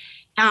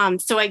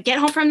 So I get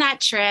home from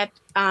that trip.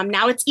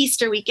 Now it's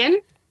Easter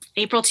weekend.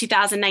 April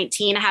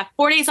 2019. I have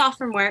 4 days off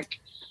from work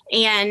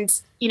And,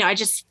 I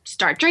just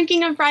start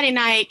drinking on Friday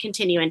night,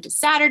 continue into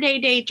Saturday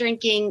day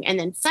drinking, and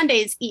then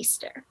Sunday's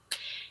Easter.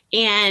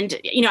 And,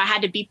 I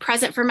had to be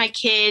present for my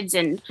kids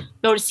and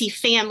go to see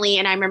family.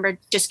 And I remember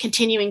just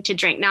continuing to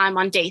drink. Now I'm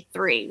on day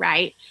 3,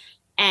 right?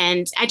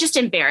 And I just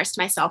embarrassed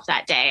myself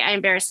that day. I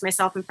embarrassed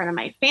myself in front of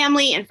my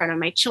family, in front of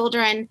my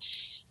children.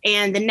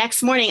 And the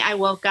next morning I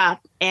woke up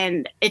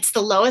and it's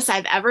the lowest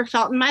I've ever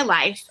felt in my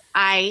life.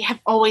 I have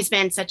always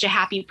been such a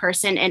happy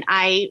person and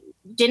I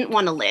didn't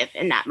want to live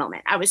in that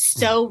moment. I was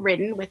so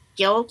ridden with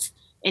guilt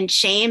and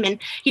shame. And,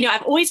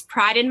 I've always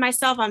prided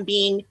myself on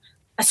being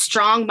a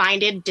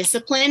strong-minded,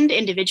 disciplined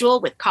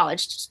individual with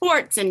college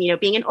sports and,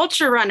 being an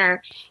ultra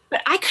runner.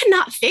 But I could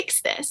not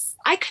fix this.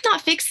 I could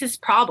not fix this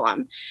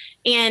problem.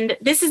 And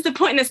this is the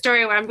point in the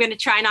story where I'm going to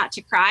try not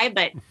to cry,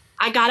 but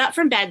I got up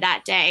from bed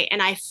that day and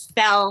I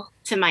fell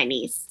to my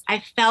knees.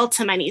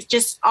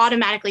 Just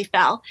automatically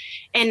fell.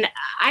 And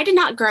I did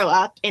not grow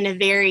up in a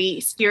very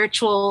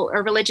spiritual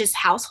or religious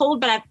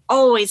household, but I've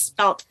always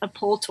felt a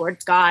pull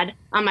towards God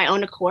on my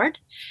own accord.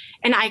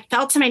 And I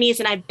fell to my knees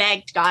and I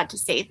begged God to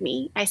save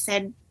me. I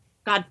said,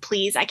 God,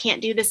 please, I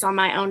can't do this on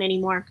my own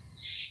anymore.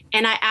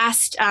 And I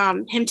asked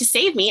him to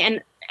save me.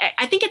 And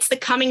I think it's the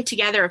coming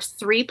together of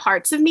 3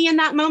 parts of me in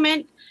that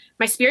moment: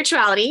 my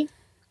spirituality,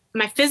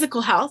 my physical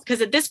health,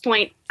 because at this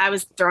point I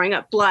was throwing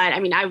up blood. I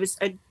mean, I was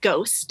a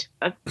ghost,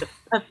 a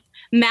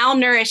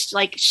malnourished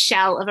like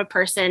shell of a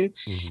person.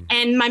 Mm-hmm.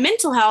 And my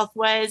mental health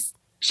was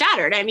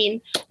shattered. I mean,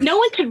 no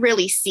one could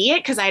really see it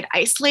because I'd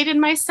isolated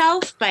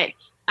myself, but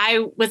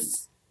I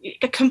was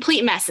a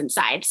complete mess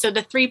inside. So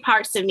the 3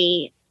 parts of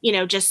me,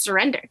 just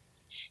surrendered.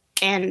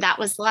 And that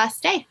was the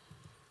last day.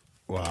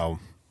 Wow.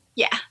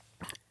 Yeah.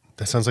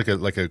 That sounds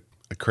like a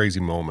crazy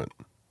moment.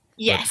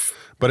 Yes.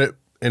 But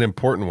an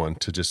important one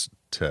to just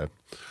to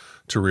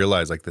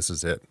realize like this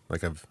is it.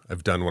 Like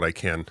I've done what I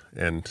can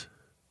and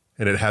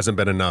it hasn't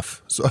been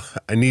enough. So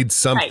I need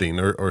something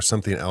or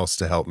something else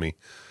to help me.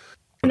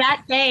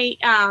 That day,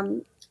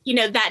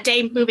 that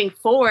day moving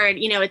forward,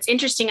 it's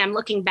interesting. I'm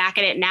looking back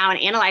at it now and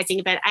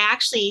analyzing, but I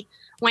actually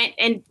went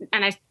and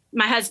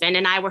my husband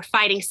and I were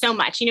fighting so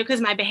much, because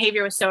my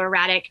behavior was so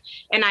erratic.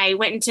 And I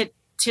went into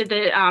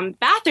the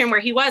bathroom where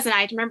he was. And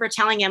I remember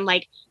telling him,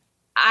 like,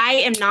 I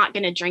am not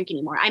going to drink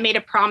anymore. I made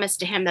a promise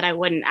to him that I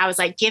wouldn't. I was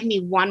like, give me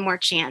one more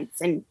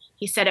chance. And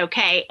he said,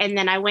 okay. And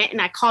then I went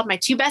and I called my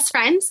 2 best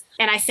friends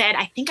and I said,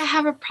 I think I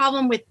have a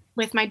problem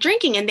with my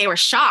drinking. And they were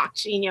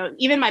shocked.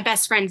 Even my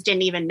best friends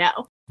didn't even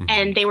know.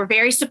 And they were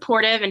very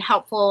supportive and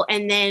helpful.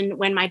 And then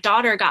when my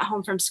daughter got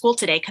home from school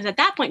today, because at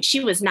that point she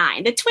was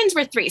 9, the twins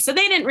were 3, so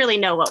they didn't really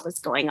know what was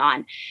going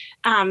on.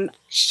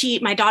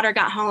 My daughter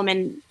got home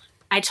and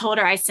I told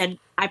her, I said,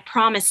 I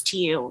promise to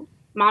you,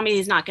 Mommy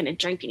is not going to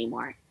drink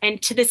anymore.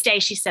 And to this day,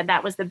 she said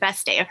that was the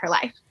best day of her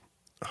life.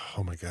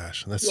 Oh my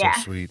gosh. That's so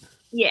sweet.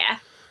 Yeah.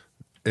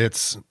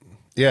 It's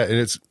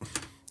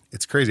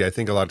crazy. I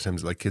think a lot of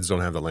times like kids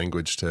don't have the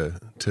language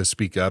to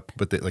speak up,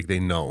 but they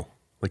know.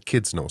 Like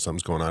kids know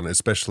something's going on,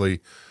 especially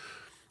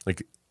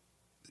like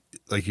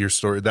your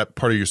story. That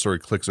part of your story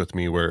clicks with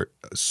me where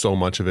so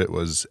much of it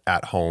was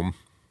at home,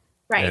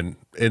 right?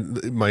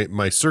 And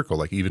my circle,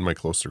 like even my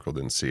close circle,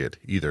 didn't see it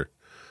either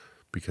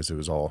because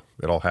it all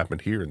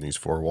happened here in these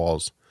 4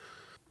 walls.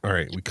 All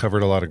right, we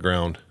covered a lot of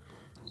ground.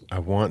 I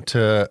want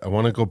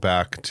to go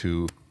back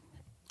to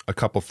a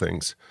couple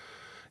things.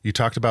 You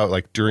talked about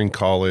like during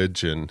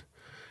college and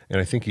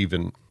I think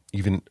even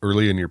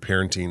early in your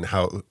parenting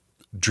how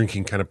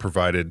drinking kind of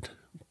provided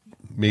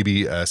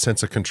maybe a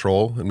sense of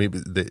control, and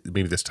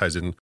maybe this ties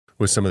in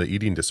with some of the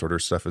eating disorder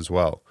stuff as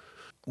well.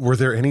 Were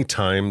there any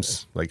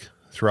times like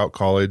throughout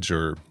college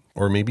or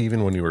maybe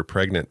even when you were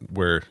pregnant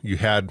where you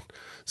had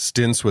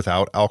stints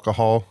without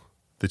alcohol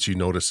that you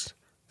noticed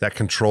that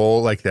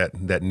control, like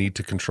that need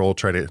to control,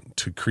 try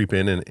to creep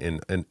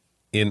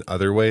in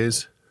other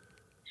ways?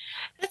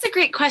 That's a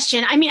great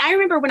question. I mean, I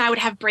remember when I would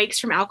have breaks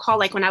from alcohol,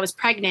 like when I was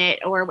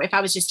pregnant or if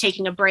I was just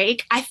taking a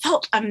break, I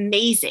felt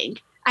amazing.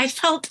 I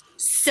felt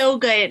so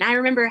good. And I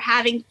remember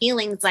having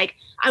feelings like,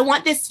 I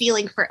want this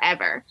feeling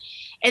forever.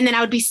 And then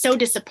I would be so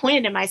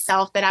disappointed in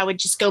myself that I would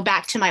just go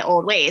back to my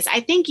old ways.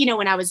 I think,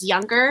 when I was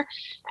younger,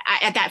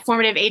 at that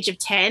formative age of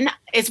 10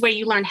 is where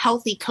you learn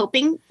healthy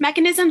coping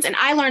mechanisms. And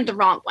I learned the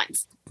wrong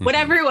ones.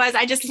 Whatever it was,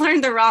 I just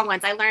learned the wrong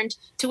ones. I learned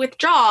to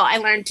withdraw. I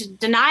learned to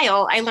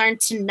denial. I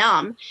learned to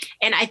numb.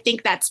 And I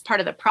think that's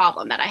part of the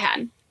problem that I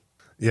had.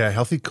 Yeah,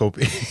 healthy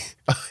coping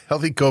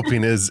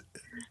is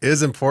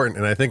important.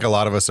 And I think a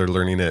lot of us are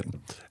learning it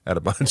at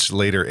a much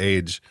later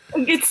age.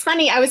 It's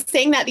funny. I was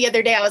saying that the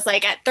other day. I was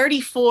like, at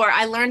 34,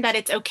 I learned that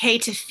it's okay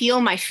to feel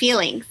my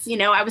feelings.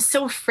 I was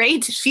so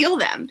afraid to feel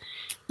them.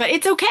 But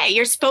it's okay.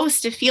 You're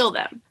supposed to feel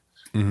them.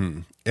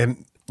 Mm-hmm.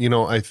 And,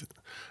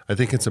 I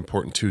think it's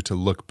important too to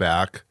look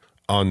back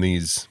on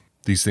these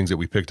things that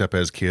we picked up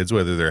as kids,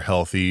 whether they're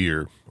healthy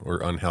or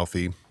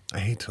unhealthy. I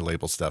hate to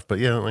label stuff, but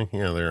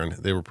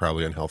they were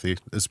probably unhealthy.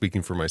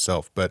 Speaking for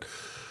myself, but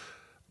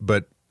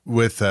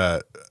with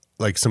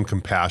like some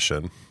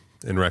compassion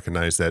and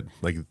recognize that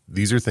like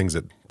these are things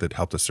that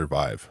helped us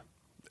survive,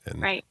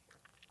 and right.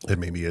 That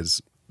maybe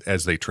is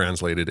as they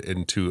translated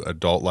into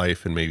adult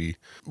life and maybe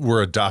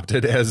were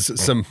adopted as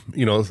some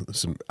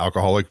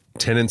alcoholic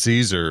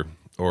tendencies or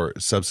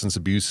substance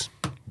abuse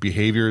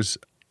behaviors.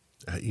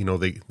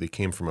 They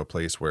came from a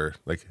place where,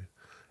 like,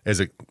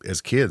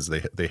 as kids,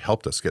 they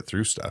helped us get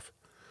through stuff.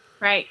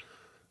 Right.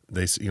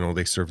 They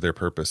served their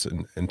purpose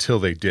until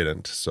they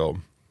didn't. So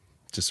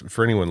just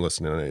for anyone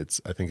listening,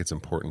 I think it's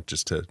important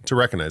just to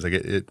recognize, like,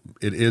 it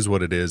is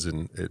what it is,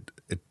 and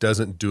it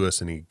doesn't do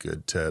us any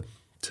good to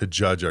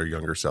judge our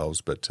younger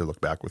selves, but to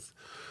look back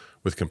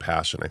with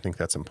compassion. I think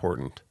that's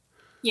important.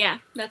 Yeah,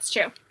 that's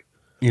true.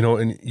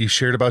 And you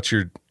shared about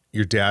your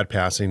dad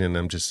passing, and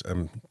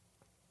I'm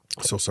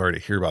so sorry to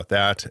hear about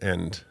that.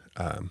 And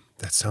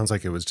that sounds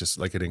like it was just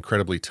like an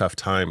incredibly tough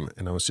time.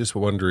 And I was just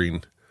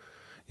wondering,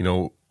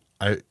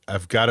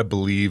 I've got to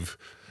believe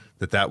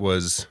that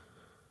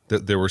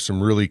there were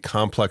some really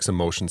complex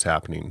emotions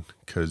happening,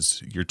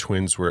 because your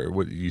twins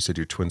you said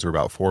your twins were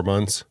about 4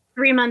 months?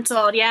 3 months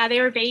old. Yeah,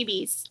 they were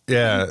babies.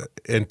 Yeah.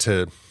 And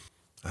to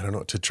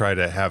try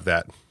to have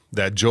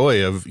that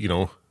joy of,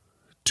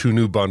 2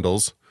 new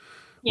bundles,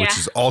 Yeah. which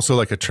is also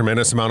like a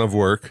tremendous amount of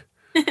work.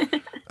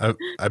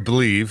 I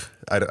believe.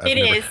 It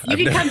is.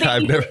 You can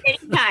come baby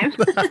anytime.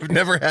 I've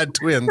never had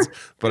twins,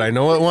 but I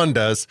know what one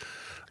does.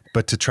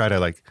 But to try to,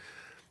 like,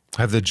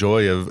 have the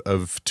joy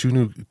of two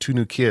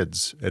new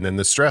kids, and then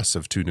the stress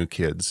of 2 new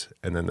kids,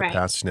 and then the Right.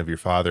 passing of your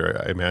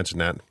father, I imagine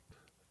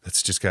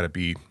that's just got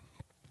to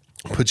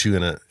put you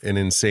in an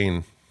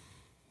insane,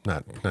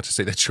 not to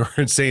say that you're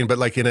insane, but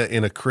like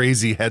in a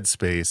crazy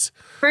headspace.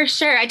 For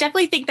sure. I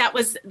definitely think that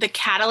was the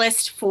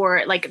catalyst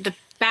for, like, the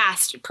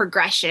fast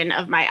progression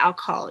of my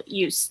alcohol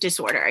use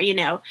disorder.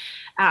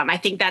 I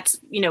think that's,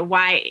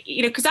 why,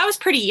 because I was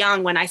pretty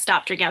young when I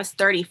stopped drinking. I was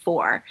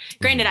 34.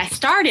 Granted, I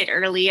started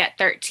early at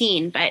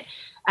 13, but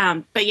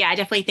yeah, I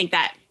definitely think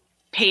that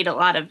paid a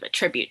lot of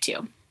tribute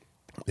to.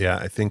 Yeah,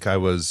 I think I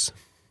was,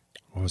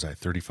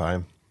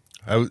 35?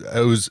 I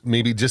was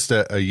maybe just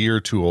a year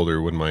or two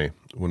older when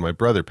my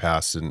brother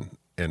passed, and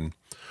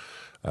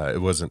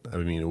it wasn't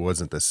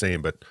the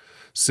same, but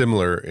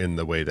similar in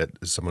the way that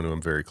someone who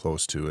I'm very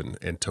close to,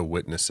 and to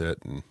witness it,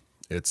 and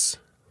it's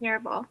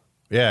Terrible.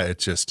 yeah, it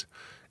just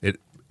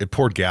it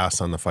poured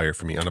gas on the fire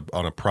for me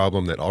on a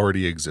problem that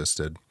already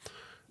existed.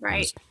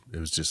 Right. It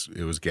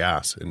was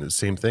gas, and the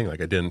same thing.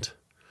 Like I didn't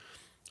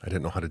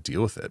know how to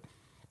deal with it.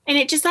 And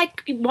it just,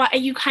 like,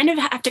 you kind of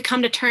have to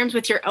come to terms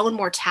with your own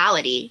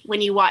mortality when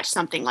you watch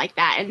something like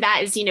that. And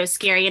that is,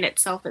 scary in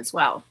itself as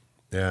well.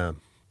 Yeah.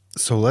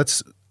 So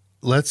let's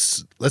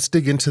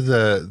dig into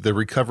the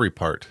recovery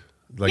part,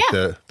 like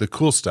Yeah. the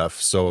cool stuff.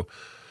 So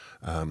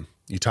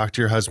you talked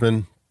to your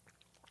husband,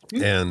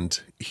 and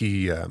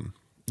he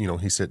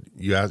he said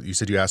you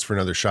asked for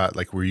another shot.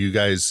 Like, were you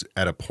guys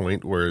at a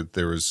point where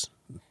there was,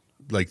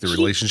 like, the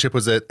relationship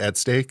was at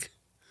stake?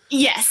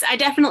 Yes, I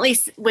definitely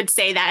would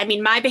say that. I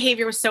mean, my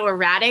behavior was so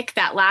erratic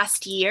that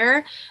last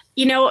year,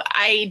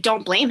 I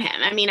don't blame him.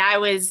 I mean, I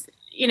was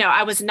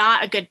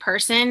not a good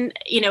person,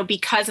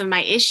 because of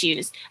my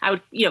issues. I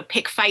would,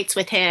 pick fights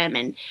with him,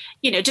 and,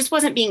 just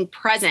wasn't being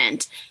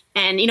present.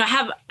 And,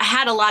 I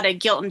had a lot of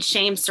guilt and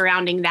shame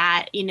surrounding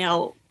that,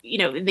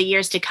 the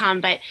years to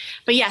come. But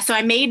yeah, so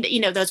I made,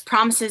 those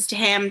promises to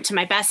him, to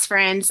my best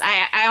friends.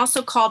 I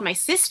also called my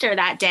sister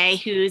that day,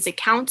 who's a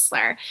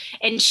counselor,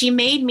 and she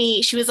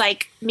was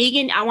like,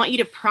 Megan, I want you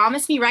to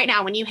promise me right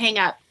now when you hang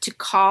up to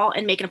call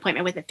and make an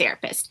appointment with a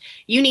therapist.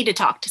 You need to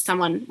talk to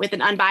someone with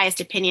an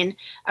unbiased opinion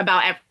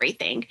about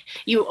everything.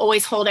 You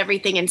always hold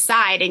everything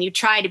inside, and you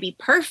try to be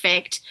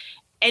perfect.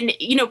 And,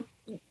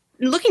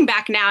 looking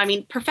back now, I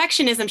mean,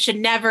 perfectionism should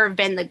never have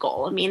been the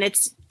goal. I mean,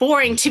 it's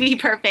boring to be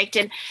perfect.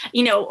 And,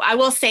 I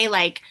will say,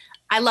 like,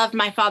 I love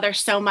my father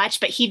so much,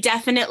 but he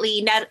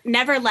definitely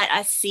never let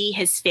us see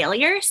his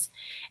failures.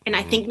 And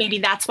I think maybe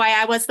that's why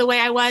I was the way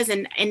I was.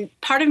 And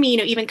part of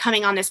me, even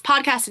coming on this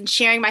podcast and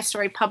sharing my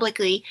story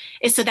publicly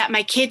is so that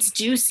my kids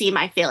do see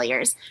my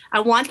failures.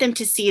 I want them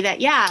to see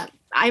that, yeah,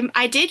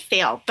 I did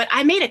fail, but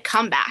I made a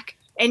comeback.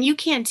 And you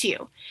can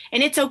too.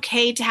 And it's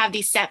okay to have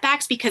these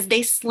setbacks because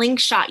they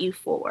slingshot you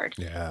forward.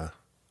 Yeah.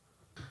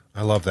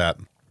 I love that.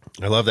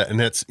 And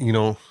that's,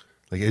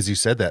 like, as you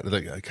said that,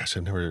 like, gosh,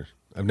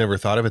 I've never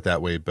thought of it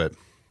that way, but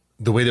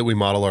the way that we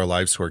model our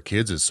lives to our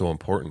kids is so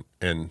important.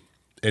 And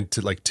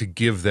to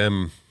give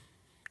them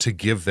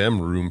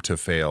room to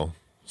fail,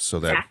 so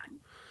that, Exactly.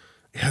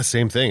 yeah,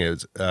 same thing. It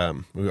was, I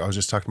was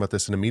just talking about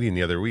this in a meeting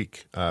the other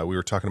week. We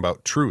were talking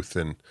about truth,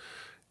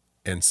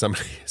 and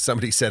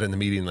somebody said in the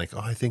meeting, like, oh,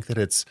 I think that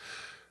it's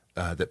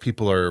that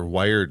people are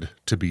wired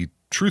to be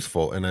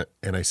truthful, and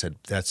I said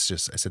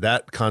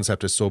that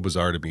concept is so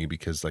bizarre to me,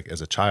 because, like,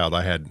 as a child,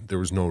 there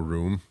was no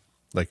room,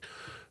 like,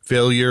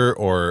 failure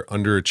or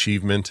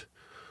underachievement.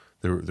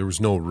 There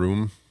was no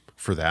room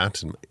for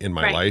that in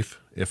my Right. life.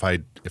 If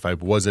I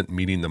wasn't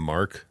meeting the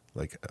mark,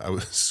 like, I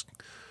was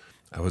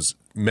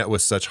met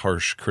with such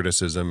harsh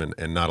criticism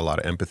and not a lot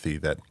of empathy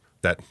that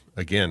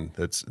again,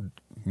 that's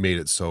made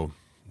it so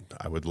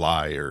I would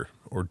lie or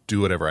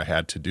do whatever I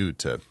had to do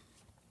to.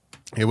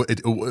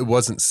 It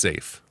wasn't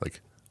safe.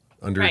 Like,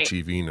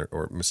 underachieving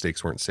or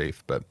mistakes weren't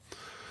safe. But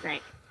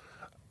Right.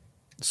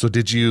 so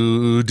did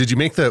you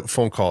make the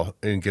phone call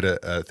and get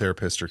a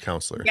therapist or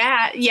counselor?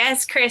 Yeah.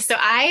 Yes, Chris. So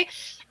I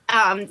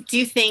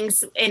do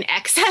things in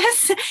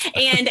excess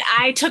and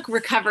I took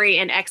recovery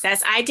in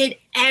excess. I did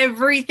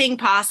everything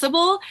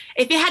possible.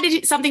 If it had to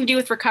do something to do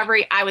with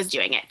recovery, I was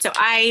doing it. So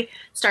I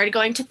started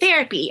going to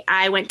therapy.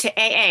 I went to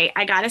AA.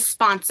 I got a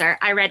sponsor.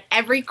 I read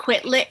every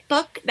Quit Lit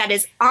book that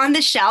is on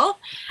the shelf.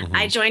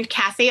 I joined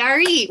Cafe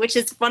RE, which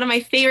is one of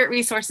my favorite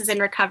resources in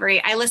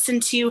recovery. I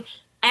listened to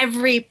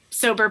every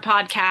sober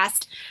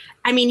podcast.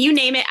 I mean, you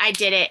name it, I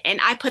did it,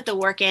 and I put the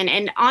work in.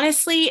 And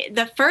honestly,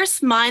 the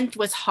first month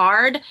was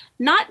hard,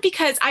 not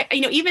because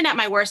even at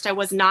my worst, I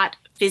was not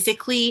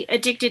physically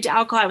addicted to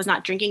alcohol. I was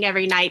not drinking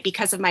every night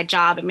because of my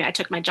job. I mean, I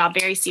took my job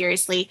very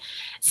seriously.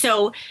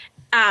 So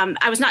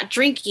I was not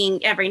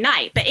drinking every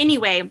night. But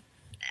anyway,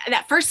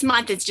 that first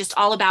month is just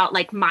all about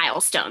like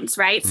milestones,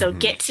 right? So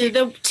get to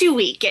the 2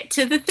 week, get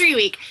to the 3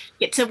 week,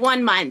 get to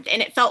 1 month.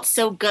 And it felt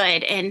so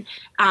good. And,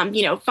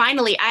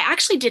 finally, I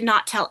actually did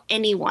not tell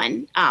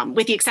anyone,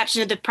 with the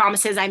exception of the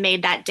promises I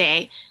made that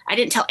day. I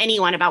didn't tell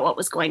anyone about what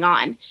was going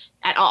on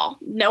at all.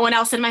 No one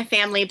else in my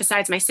family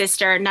besides my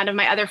sister, none of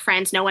my other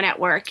friends, no one at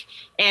work.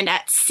 And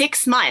at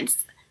 6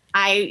 months,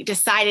 I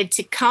decided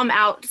to come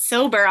out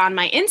sober on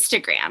my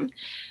Instagram,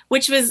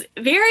 which was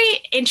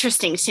very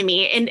interesting to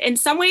me. And in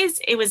some ways,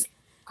 it was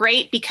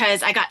great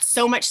because I got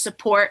so much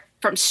support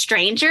from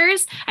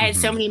strangers. I had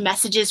so many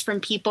messages from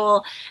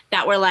people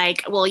that were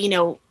like, well,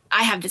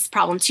 I have this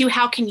problem too.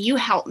 How can you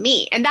help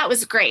me? And that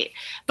was great.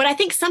 But I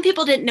think some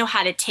people didn't know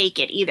how to take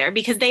it either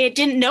because they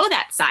didn't know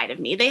that side of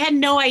me. They had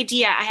no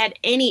idea I had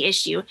any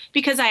issue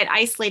because I had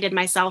isolated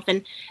myself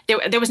and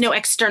there was no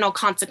external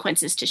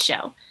consequences to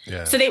show.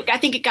 Yeah. So I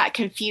think it got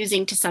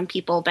confusing to some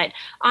people. But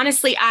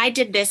honestly, I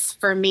did this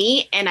for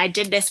me and I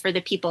did this for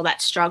the people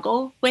that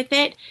struggle with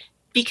it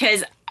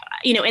because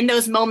in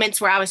those moments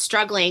where I was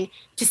struggling,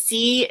 to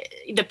see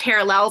the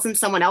parallels in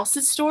someone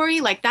else's story,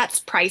 like that's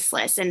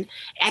priceless. And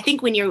I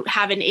think when you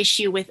have an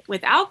issue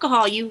with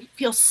alcohol, you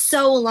feel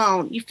so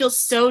alone, you feel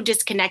so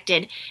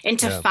disconnected. And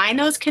to find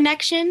those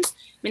connections,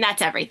 I mean,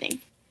 that's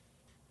everything.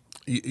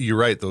 You're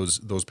right.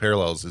 Those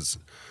parallels is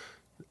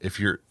if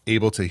you're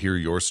able to hear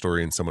your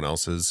story and someone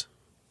else's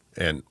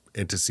and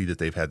to see that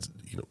they've had,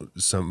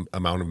 some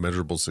amount of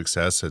measurable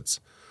success,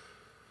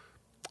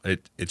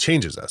 it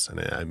changes us.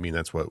 And I mean,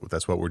 that's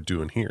what we're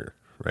doing here.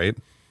 Right.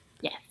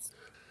 Yes.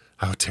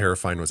 How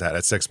terrifying was that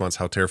at 6 months?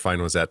 How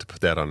terrifying was that to put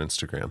that on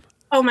Instagram?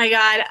 Oh my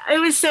God. It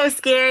was so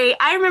scary.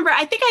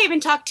 I think I even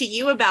talked to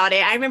you about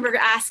it. I remember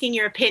asking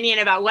your opinion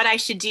about what I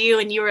should do.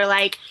 And you were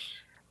like,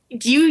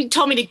 you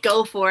told me to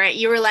go for it.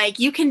 You were like,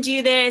 you can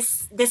do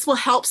this. This will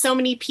help so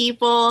many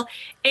people.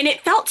 And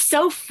it felt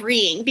so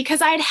freeing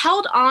because I had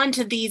held on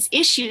to these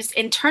issues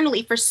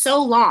internally for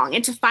so long.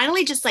 And to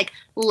finally just like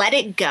let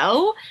it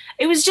go,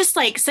 it was just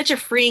like such a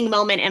freeing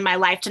moment in my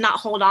life to not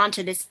hold on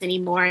to this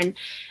anymore. And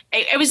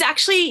it was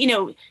actually,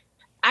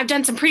 I've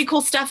done some pretty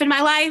cool stuff in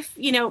my life,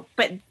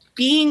 but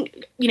being,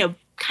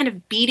 kind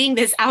of beating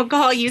this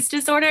alcohol use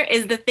disorder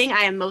is the thing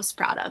I am most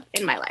proud of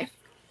in my life.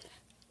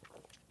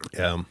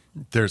 I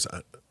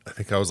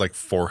think I was like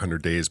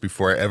 400 days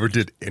before I ever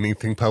did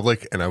anything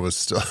public, and I was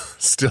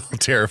still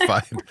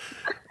terrified.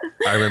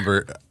 I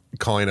remember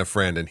calling a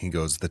friend, and he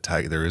goes,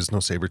 there is no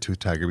saber-toothed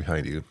tiger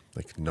behind you.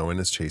 Like, no one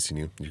is chasing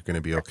you. You're going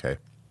to be okay.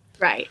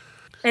 Right.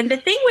 And the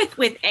thing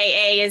with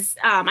AA is,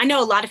 I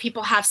know a lot of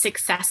people have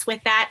success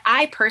with that.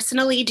 I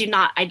personally do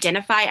not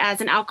identify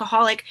as an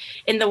alcoholic.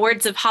 In the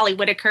words of Holly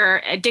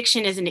Whitaker,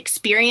 addiction is an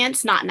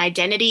experience, not an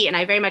identity. And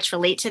I very much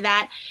relate to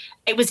that.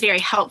 It was very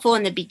helpful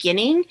in the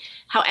beginning.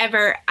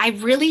 However, I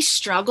really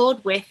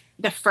struggled with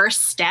the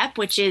first step,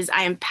 which is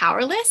I am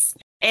powerless.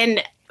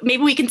 And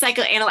maybe we can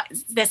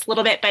psychoanalyze this a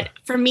little bit. But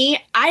for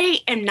me,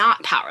 I am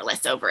not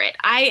powerless over it.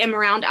 I am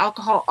around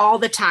alcohol all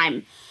the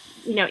time.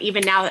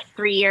 Even now at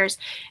 3 years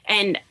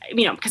and,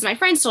 because my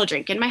friends still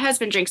drink and my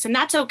husband drinks and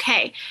that's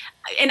okay.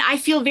 And I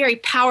feel very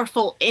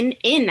powerful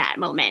in that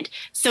moment.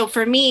 So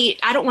for me,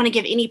 I don't want to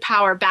give any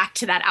power back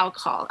to that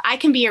alcohol. I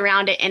can be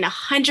around it and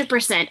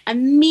 100%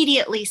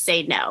 immediately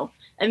say no.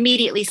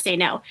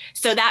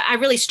 So that I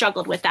really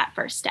struggled with that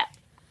first step.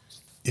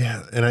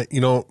 Yeah. And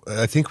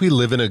I think we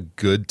live in a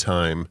good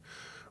time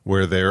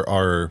where there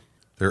are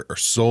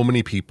so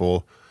many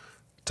people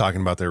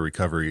talking about their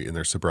recovery and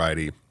their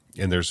sobriety.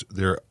 And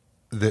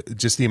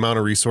just the amount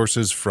of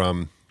resources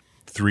from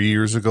 3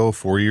 years ago,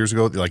 4 years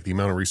ago, like the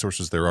amount of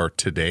resources there are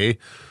today,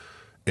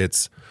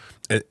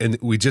 and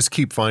we just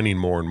keep finding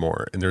more and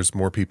more. And there's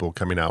more people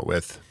coming out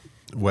with,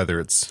 whether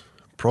it's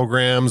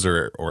programs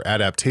or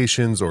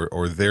adaptations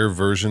or their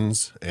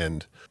versions.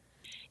 And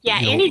Yeah,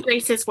 you know, Annie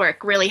Grace's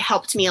work really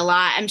helped me a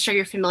lot. I'm sure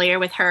you're familiar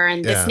with her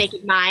and Yeah. This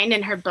Naked Mind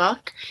and her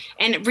book.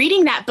 And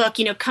reading that book,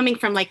 coming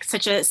from like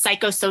such a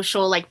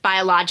psychosocial, like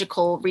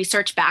biological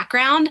research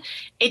background,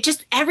 it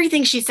just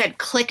everything she said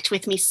clicked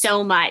with me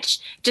so much.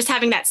 Just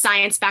having that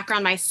science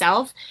background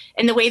myself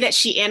and the way that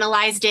she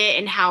analyzed it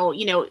and how,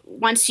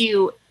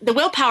 the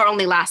willpower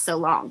only lasts so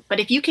long. But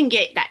if you can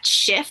get that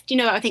shift,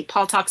 I think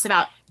Paul talks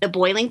about the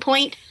boiling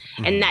point.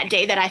 And that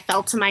day that I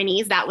fell to my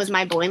knees, that was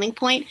my boiling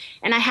point.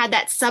 And I had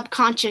that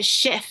subconscious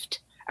shift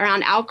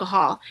around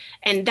alcohol.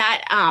 And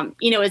that,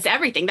 is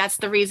everything. That's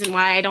the reason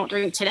why I don't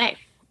drink today.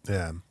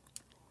 Yeah.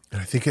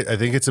 And I think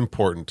it's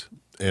important.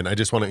 And I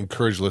just want to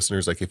encourage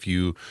listeners, like if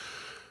you,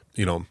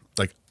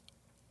 like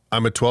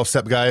I'm a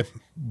 12-step guy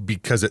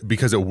because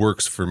it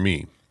works for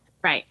me.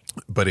 Right.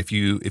 But if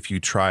you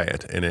try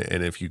it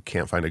and if you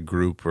can't find a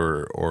group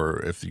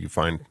or if you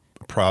find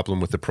a problem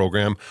with the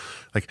program,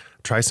 like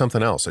try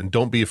something else and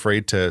don't be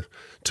afraid to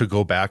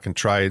go back and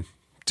try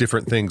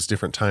different things,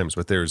 different times.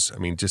 But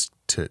just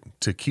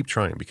to keep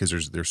trying because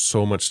there's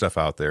so much stuff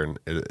out there. And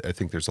I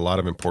think there's a lot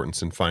of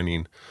importance in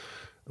finding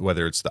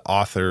whether it's the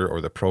author or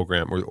the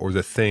program or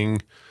the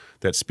thing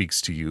that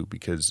speaks to you,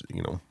 because,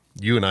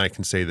 you and I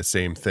can say the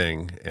same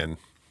thing, and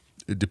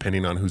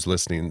depending on who's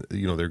listening,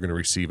 they're going to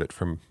receive it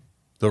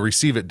they'll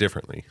receive it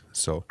differently.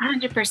 So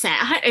 100%.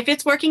 If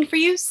it's working for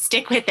you,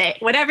 stick with it,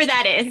 whatever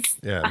that is.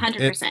 Yeah.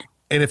 100%.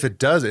 And if it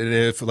does, and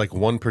if like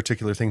one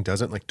particular thing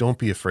doesn't, like, don't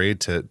be afraid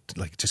to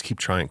like, just keep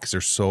trying. Cause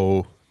there's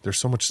so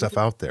much stuff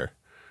out there.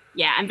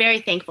 Yeah. I'm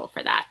very thankful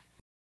for that.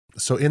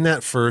 So in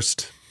that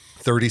first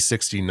 30,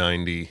 60,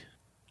 90,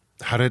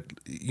 how did,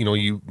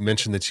 you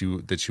mentioned that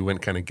you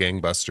went kind of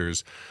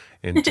gangbusters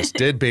and just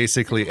did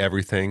basically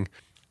everything.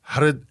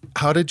 How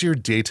did your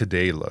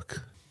day-to-day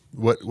look?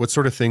 What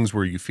sort of things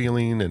were you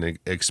feeling and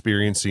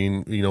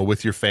experiencing,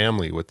 with your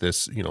family with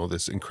this,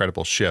 this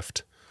incredible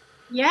shift?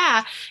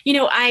 Yeah.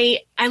 I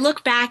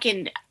look back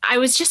and I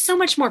was just so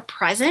much more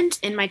present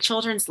in my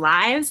children's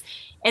lives.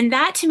 And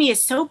that to me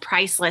is so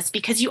priceless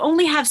because you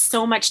only have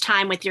so much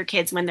time with your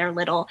kids when they're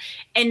little.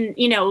 And,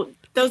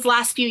 those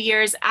last few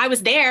years, I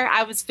was there,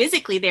 I was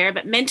physically there,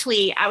 but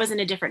mentally I was in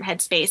a different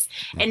headspace.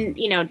 And,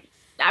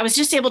 I was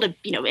just able to,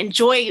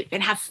 enjoy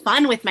and have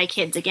fun with my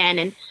kids again.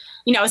 And,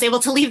 I was able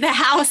to leave the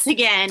house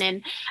again.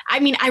 And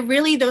I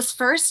really,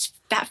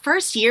 that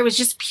first year was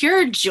just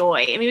pure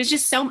joy. It was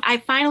just I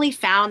finally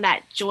found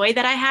that joy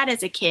that I had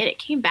as a kid. It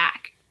came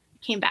back,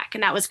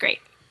 and that was great.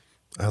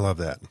 I love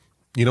that.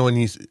 When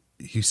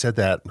you said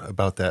that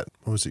about that,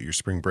 what was it, your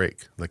spring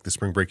break, like the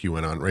spring break you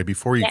went on right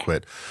before you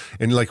quit,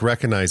 and like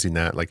recognizing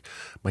that, like,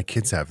 my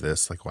kids have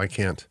this, like, why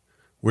can't,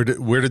 where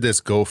did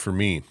this go for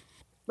me?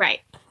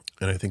 Right.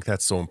 And I think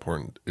that's so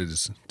important,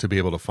 is to be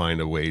able to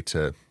find a way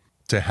to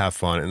have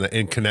fun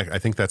and connect. I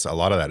think that's a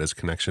lot of that is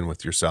connection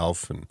with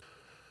yourself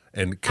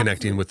and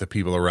connecting with the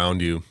people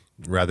around you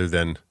rather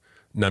than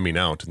numbing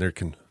out. And there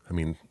can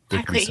be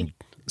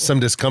some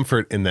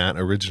discomfort in that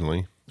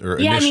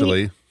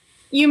initially.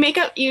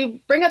 You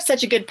bring up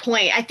such a good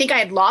point. I think I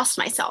had lost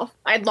myself.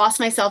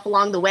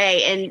 Along the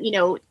way.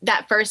 And,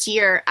 that first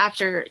year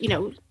after,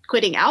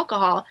 quitting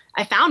alcohol,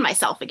 I found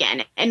myself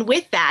again. And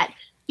with that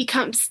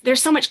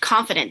there's so much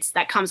confidence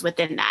that comes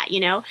within that,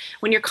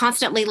 when you're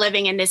constantly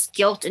living in this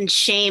guilt and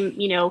shame,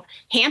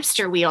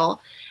 hamster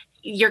wheel,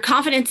 your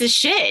confidence is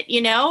shit,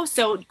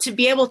 So to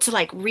be able to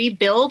like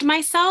rebuild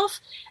myself,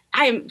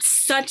 I'm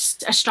such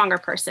a stronger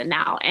person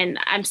now. And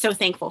I'm so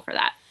thankful for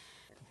that.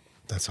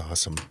 That's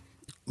awesome.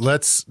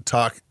 Let's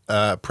talk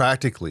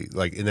practically,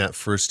 like in that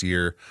first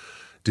year,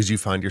 did you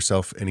find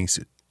yourself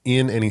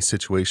in any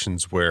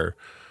situations where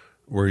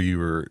you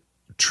were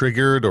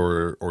triggered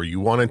or you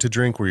wanted to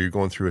drink, where you're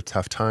going through a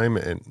tough time?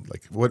 And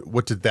like,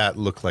 what did that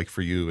look like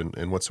for you?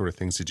 And what sort of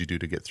things did you do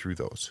to get through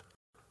those?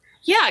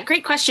 Yeah,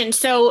 great question.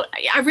 So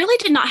I really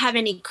did not have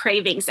any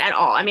cravings at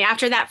all.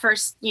 After that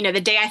first, the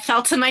day I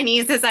fell to my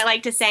knees, as I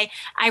like to say,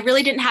 I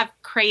really didn't have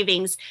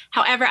cravings.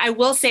 However, I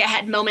will say I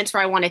had moments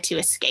where I wanted to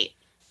escape.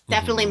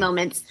 Definitely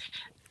moments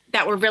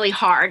that were really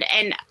hard.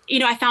 And,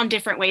 I found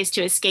different ways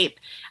to escape.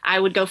 I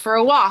would go for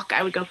a walk.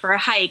 I would go for a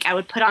hike. I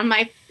would put on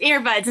my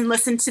earbuds and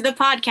listen to the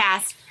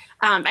podcast.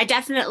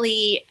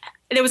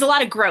 There was a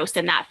lot of growth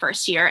in that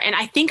first year. And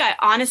I think I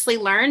honestly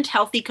learned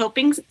healthy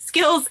coping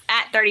skills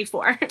at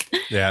 34.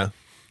 Yeah.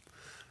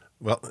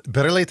 Well,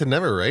 better late than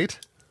never, right?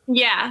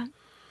 Yeah.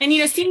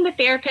 And, seeing the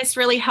therapist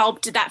really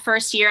helped that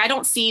first year. I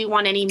don't see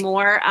one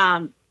anymore.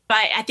 But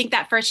I think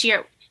that first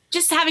year,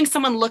 just having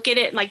someone look at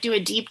it and like do a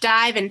deep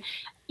dive. And,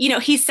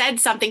 he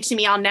said something to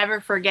me I'll never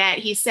forget.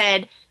 He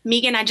said,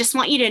 "Megan, I just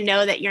want you to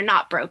know that you're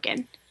not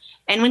broken."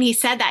 And when he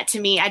said that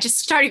to me, I just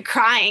started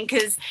crying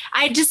because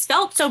I just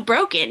felt so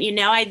broken.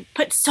 I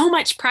put so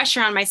much pressure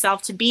on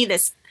myself to be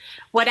this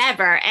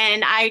whatever.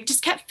 And I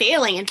just kept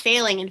failing and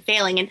failing and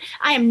failing. And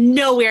I am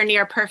nowhere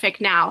near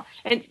perfect now.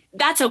 And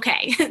that's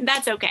okay.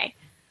 That's okay.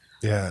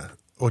 Yeah.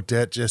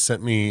 Odette just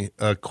sent me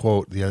a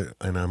quote,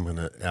 and I'm going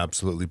to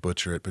absolutely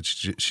butcher it, but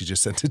she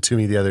just sent it to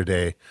me the other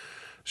day.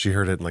 She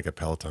heard it in like a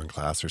Peloton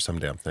class or some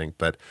damn thing.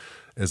 But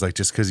is like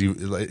just because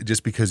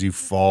you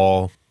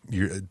fall,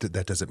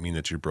 that doesn't mean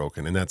that you're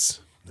broken, and that's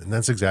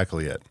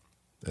exactly it.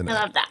 And I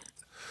love that.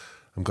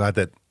 I'm glad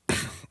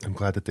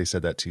that they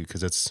said that to you,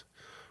 because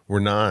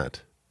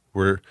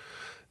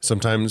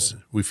sometimes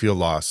we feel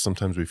lost,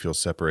 sometimes we feel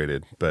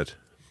separated, but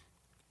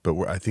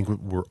I think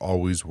we're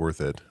always worth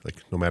it.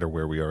 Like no matter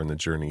where we are in the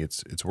journey,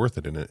 it's worth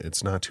it, and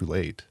it's not too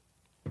late.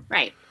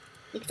 Right.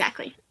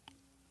 Exactly.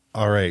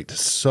 All right.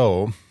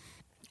 So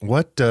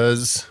let's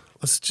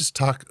just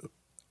talk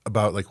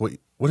about like what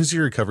does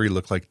your recovery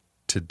look like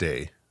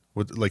today?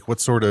 What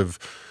sort of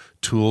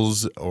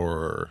tools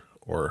or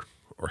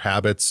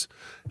habits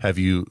have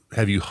you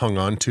hung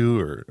on to,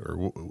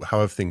 or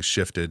how have things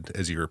shifted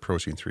as you're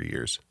approaching 3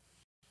 years?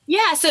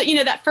 Yeah. So,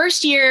 that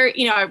first year,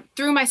 I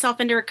threw myself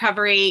into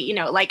recovery,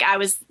 like I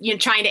was,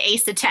 trying to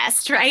ace a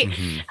test. Right.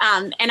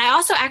 Mm-hmm. And I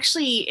also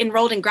actually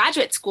enrolled in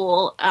graduate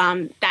school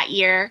that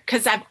year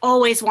because I've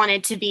always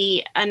wanted to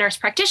be a nurse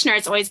practitioner.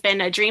 It's always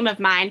been a dream of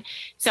mine.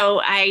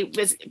 So I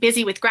was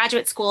busy with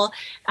graduate school.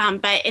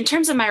 But in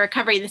terms of my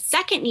recovery, the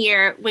second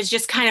year was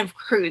just kind of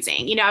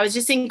cruising. I was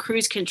just in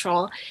cruise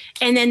control.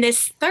 And then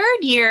this third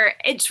year,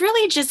 it's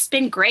really just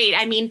been great.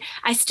 I mean,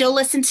 I still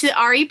listen to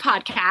RE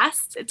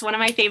podcasts. It's one of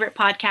my favorite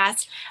podcasts.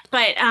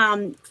 But,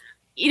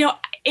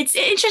 it's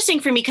interesting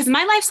for me because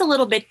my life's a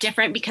little bit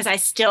different because I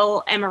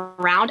still am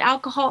around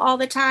alcohol all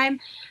the time,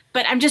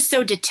 but I'm just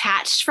so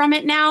detached from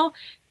it now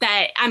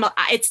that I'm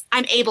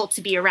able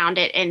to be around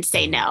it and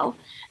say no.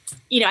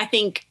 I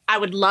think I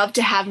would love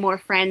to have more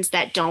friends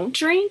that don't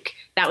drink.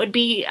 That would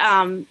be,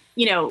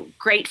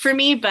 great for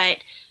me, but,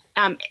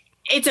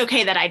 it's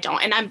okay that I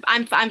don't. And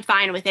I'm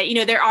fine with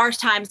it. There are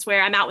times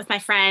where I'm out with my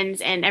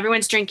friends and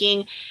everyone's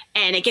drinking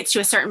and it gets to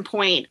a certain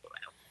point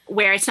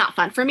where it's not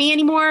fun for me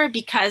anymore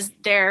because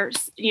they're,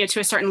 to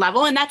a certain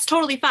level, and that's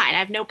totally fine. I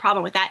have no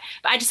problem with that,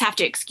 but I just have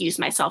to excuse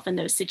myself in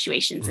those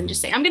situations and just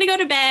say, I'm going to go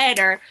to bed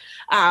or,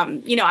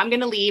 I'm going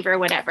to leave or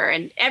whatever.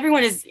 And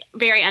everyone is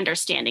very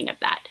understanding of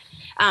that.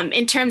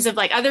 In terms of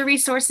like other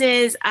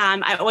resources,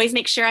 I always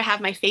make sure I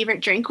have my favorite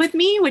drink with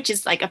me, which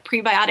is like a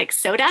prebiotic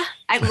soda.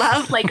 I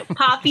love like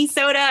Poppy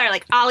soda or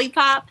like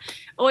Olipop.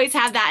 Always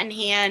have that in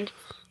hand.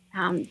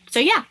 So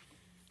yeah.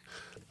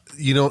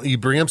 You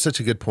bring up such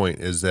a good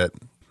point is that,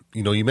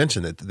 you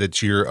mentioned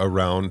that you're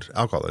around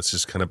alcohol. It's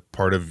just kind of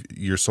part of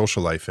your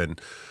social life. And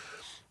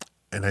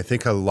I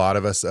think a lot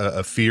of us,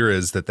 a fear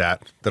is that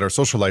our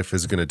social life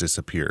is going to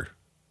disappear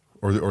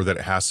or that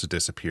it has to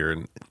disappear.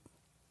 And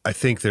I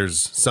think there's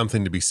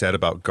something to be said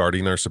about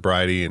guarding our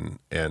sobriety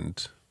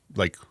and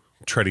like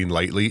treading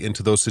lightly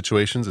into those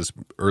situations as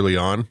early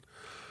on.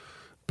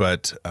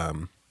 But,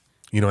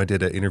 I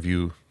did an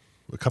interview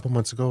a couple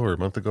months ago or a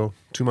month ago,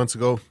 2 months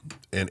ago.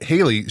 And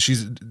Haley,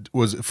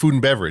 was food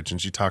and beverage. And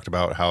she talked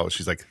about how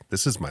she's like,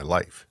 this is my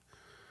life.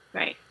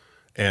 Right.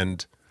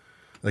 And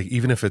like,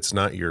 even if it's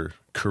not your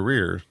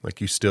career,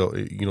 like you still,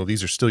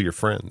 these are still your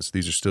friends.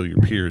 These are still your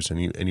peers and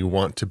you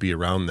want to be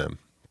around them.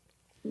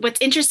 What's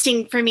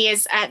interesting for me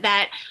is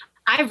that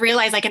I've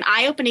realized like an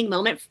eye-opening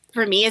moment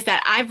for me is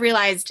that I've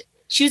realized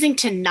choosing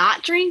to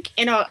not drink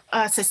in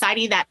a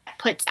society that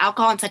puts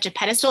alcohol on such a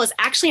pedestal is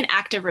actually an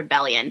act of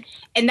rebellion.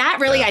 And that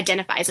really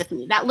identifies with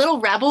me. That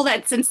little rebel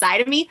that's inside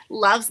of me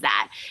loves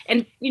that.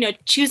 And,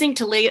 choosing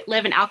to live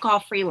an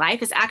alcohol-free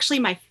life is actually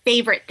my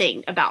favorite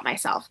thing about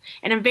myself.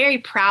 And I'm very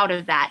proud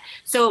of that.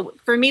 So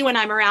for me, when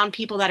I'm around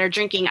people that are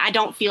drinking, I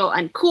don't feel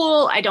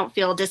uncool. I don't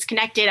feel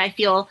disconnected. I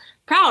feel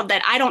proud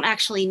that I don't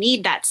actually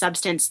need that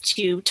substance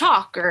to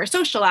talk or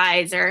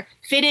socialize or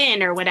fit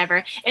in or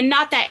whatever. And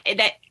not that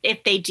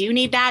if they do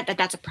need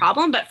that's a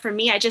problem, but for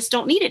me, I just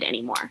don't need it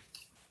anymore.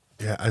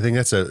 Yeah, I think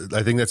that's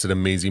an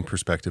amazing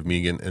perspective,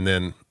 Megan. And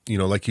then,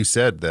 like you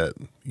said that,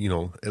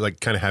 like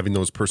kind of having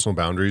those personal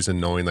boundaries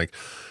and knowing like,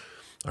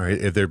 all right,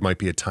 if there might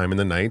be a time in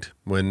the night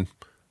when,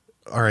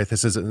 all right,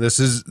 this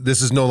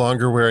is no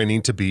longer where I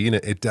need to be. And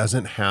it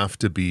doesn't have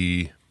to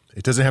be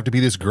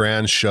this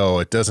grand show.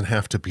 It doesn't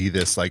have to be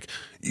this like,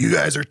 you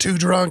guys are too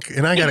drunk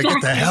and I got to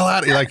get the hell out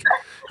of here. Like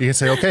you can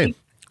say, okay,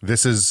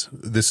 this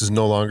is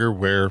no longer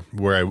where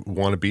I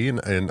want to be.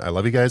 And I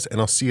love you guys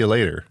and I'll see you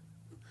later.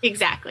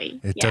 Exactly.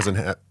 It doesn't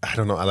have, I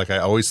don't know. Like I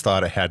always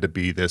thought it had to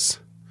be this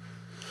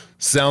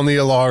sound the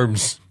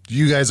alarms.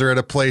 You guys are at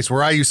a place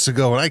where I used to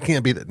go and I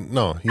can't be.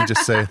 No, you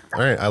just say, all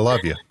right, I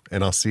love you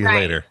and I'll see you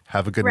later.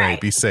 Have a good night.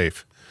 Be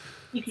safe.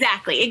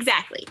 Exactly.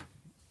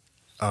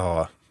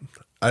 Oh,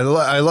 I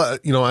love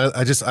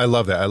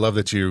that. I love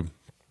that you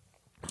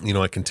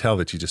I can tell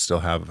that you just still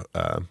have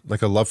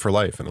like a love for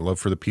life and a love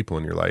for the people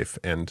in your life.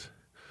 And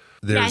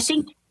I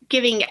think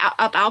giving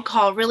up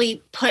alcohol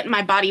really put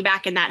my body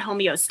back in that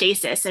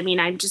homeostasis. I mean,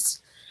 I'm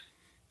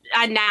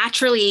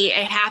naturally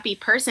a happy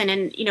person,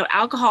 and,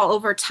 alcohol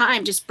over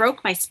time just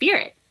broke my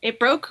spirit. It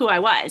broke who I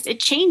was. It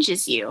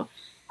changes you.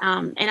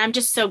 And I'm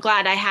just so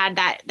glad I had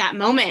that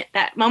moment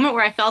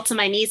where I fell to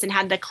my knees and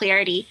had the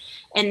clarity,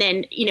 and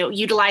then,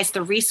 utilize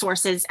the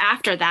resources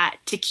after that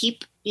to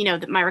keep,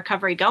 my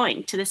recovery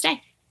going to this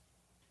day.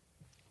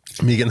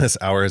 Megan, this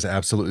hour has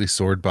absolutely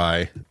soared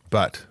by,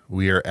 but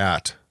we are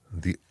at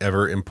the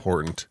ever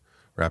important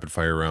rapid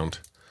fire round.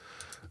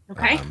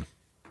 Okay.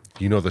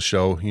 You know the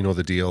show, you know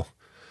the deal.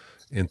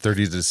 In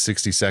 30 to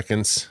 60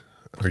 seconds,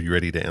 are you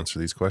ready to answer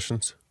these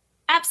questions?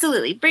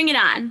 Absolutely. Bring it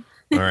on.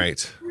 All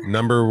right.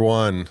 Number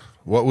 1,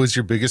 what was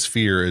your biggest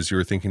fear as you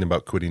were thinking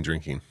about quitting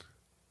drinking?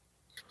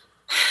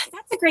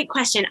 That's a great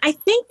question. I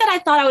think that I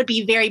thought I would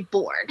be very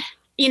bored.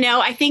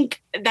 I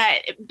think that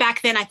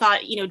back then I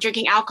thought,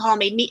 drinking alcohol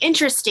made me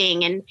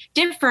interesting and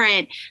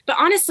different. But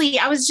honestly,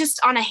 I was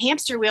just on a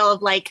hamster wheel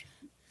of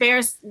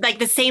there's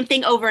the same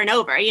thing over and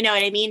over. You know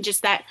what I mean?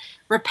 Just that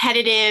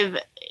repetitive,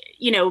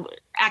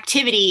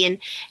 activity, and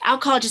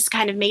alcohol just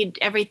kind of made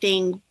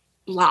everything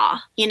blah,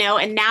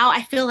 and now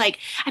I feel like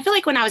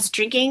when I was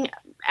drinking,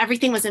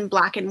 everything was in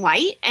black and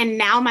white, and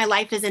now my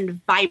life is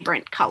in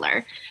vibrant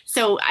color.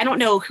 So I don't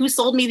know who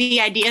sold me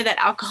the idea that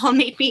alcohol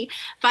made me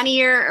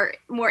funnier or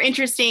more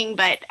interesting,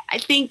 but I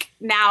think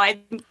now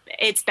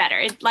it's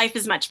better. Life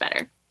is much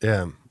better.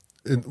 Yeah.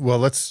 Well,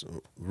 let's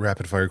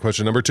rapid fire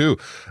question number 2.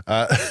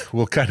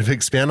 We'll kind of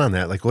expand on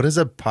that. Like, what is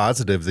a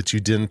positive that you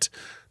didn't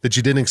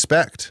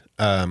expect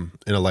in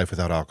a life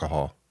without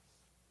alcohol?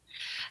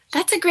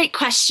 That's a great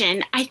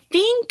question. I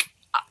think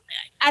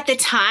at the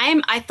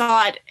time I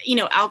thought,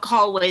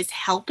 alcohol was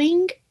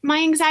helping my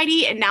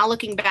anxiety. And now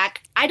looking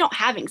back, I don't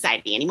have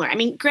anxiety anymore. I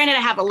mean, granted, I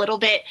have a little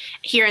bit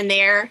here and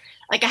there.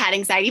 Like I had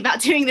anxiety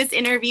about doing this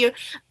interview,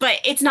 but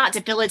it's not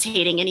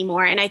debilitating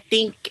anymore. And I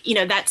think,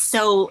 that's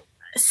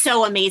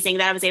so amazing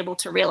that I was able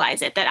to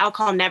realize it, that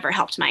alcohol never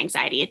helped my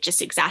anxiety. It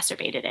just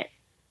exacerbated it.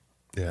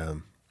 Yeah.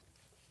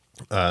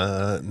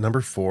 Number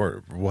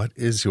 4, what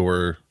is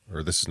or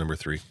this is number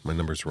 3. My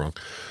number's wrong.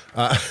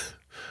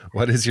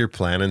 What is your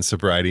plan in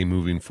sobriety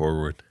moving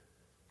forward?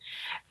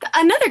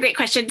 Another great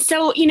question.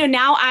 So,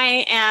 now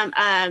I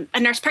am a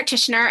nurse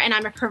practitioner and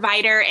I'm a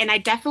provider, and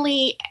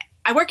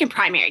I work in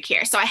primary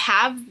care. So I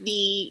have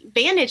the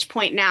vantage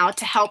point now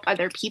to help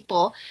other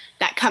people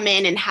that come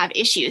in and have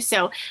issues.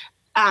 So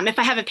if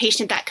I have a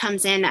patient that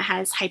comes in that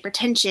has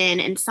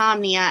hypertension,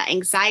 insomnia,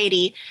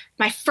 anxiety,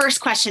 my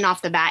first question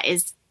off the bat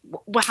is,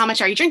 well, how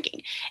much are you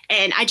drinking?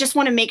 And I just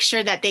want to make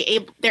sure that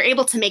they're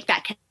able to make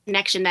that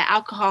connection that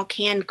alcohol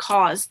can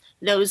cause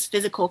those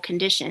physical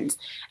conditions.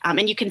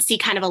 And you can see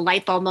kind of a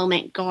light bulb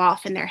moment go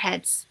off in their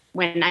heads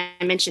when I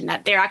mentioned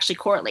that they're actually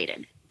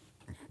correlated.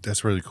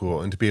 That's really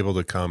cool. And to be able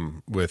to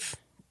come with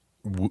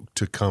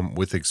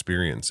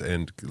experience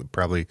and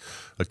probably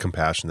a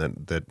compassion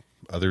that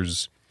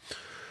others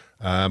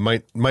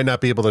might not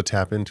be able to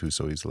tap into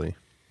so easily.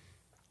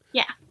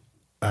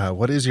 Yeah.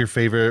 What is your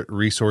favorite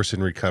resource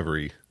in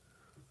recovery?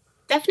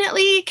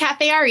 Definitely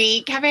Cafe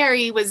RE. Cafe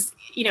RE was,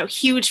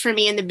 huge for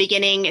me in the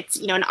beginning. It's,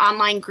 an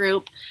online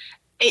group.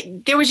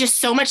 There was just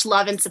so much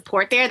love and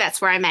support there.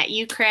 That's where I met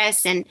you,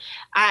 Chris. And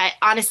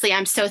honestly,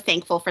 I'm so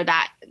thankful for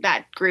that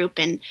group.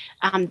 And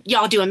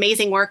y'all do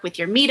amazing work with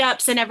your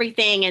meetups and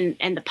everything,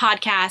 and the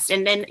podcast.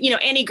 And then,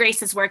 Annie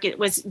Grace's work, it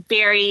was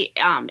very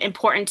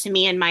important to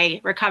me in my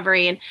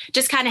recovery, and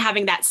just kind of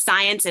having that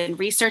science and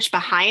research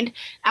behind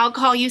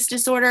alcohol use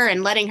disorder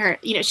and letting her,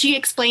 she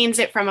explains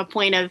it from a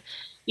point of,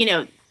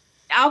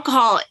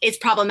 alcohol is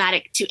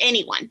problematic to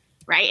anyone,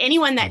 right?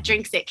 Anyone that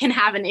drinks it can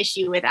have an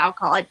issue with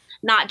alcohol,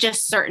 not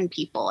just certain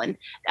people. And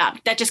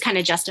that just kind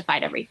of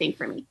justified everything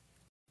for me.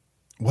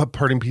 What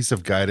parting piece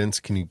of guidance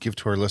can you give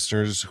to our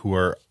listeners who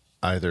are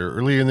either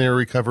early in their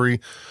recovery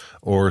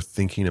or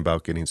thinking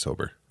about getting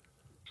sober?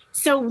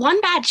 So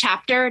one bad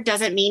chapter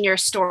doesn't mean your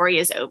story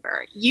is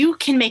over. You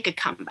can make a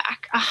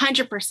comeback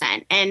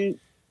 100%. And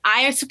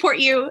I support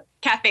you.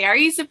 Cafe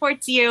RE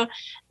supports you.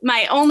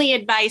 My only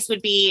advice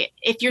would be,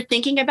 if you're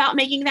thinking about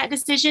making that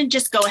decision,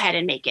 just go ahead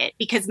and make it,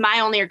 because my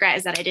only regret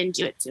is that I didn't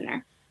do it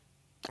sooner.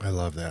 I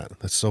love that.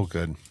 That's so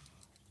good.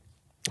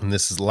 And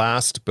this is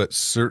last, but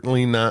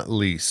certainly not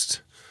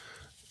least.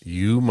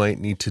 You might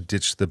need to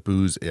ditch the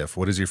booze if.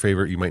 What is your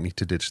favorite you might need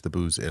to ditch the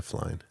booze if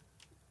line?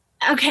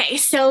 Okay,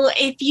 so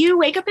if you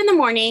wake up in the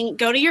morning,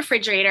 go to your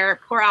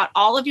refrigerator, pour out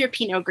all of your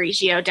Pinot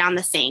Grigio down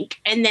the sink,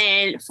 and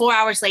then 4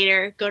 hours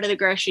later, go to the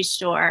grocery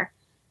store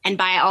and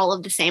buy all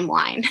of the same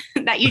wine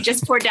that you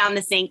just poured down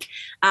the sink,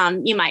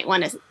 you might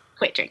want to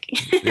quit drinking.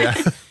 Yeah,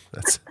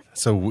 that's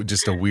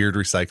just a weird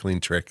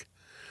recycling trick.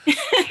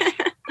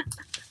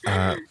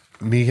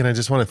 Megan, I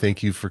just want to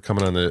thank you for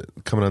coming on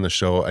the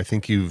show. I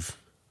think you've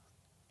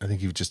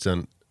just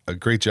done a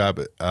great job.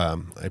 I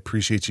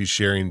appreciate you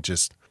sharing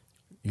just,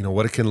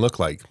 what it can look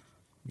like.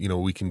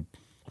 We can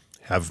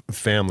have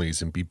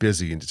families and be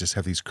busy and just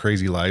have these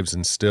crazy lives,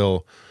 and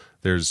still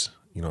there's,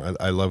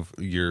 I love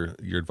your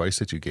advice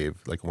that you gave.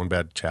 Like, one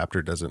bad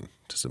chapter doesn't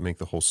make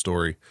the whole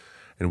story,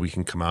 and we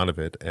can come out of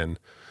it. And,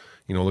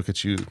 look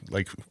at you,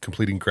 like,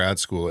 completing grad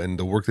school and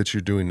the work that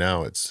you're doing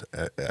now.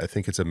 I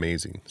think it's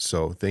amazing.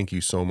 So thank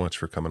you so much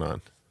for coming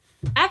on.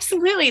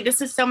 Absolutely.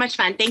 This is so much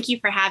fun. Thank you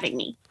for having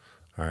me.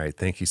 All right.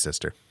 Thank you,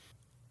 sister.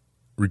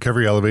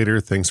 Recovery Elevator,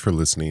 thanks for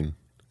listening.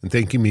 And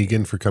thank you,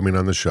 Megan, for coming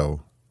on the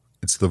show.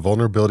 It's the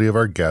vulnerability of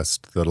our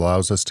guest that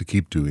allows us to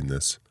keep doing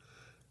this.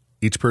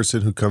 Each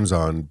person who comes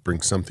on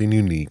brings something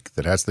unique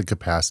that has the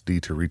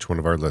capacity to reach one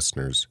of our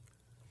listeners.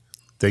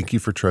 Thank you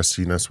for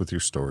trusting us with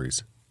your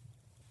stories.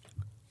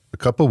 A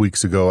couple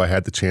weeks ago, I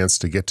had the chance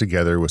to get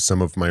together with some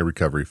of my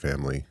recovery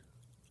family.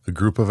 A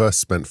group of us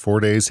spent 4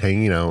 days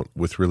hanging out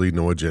with really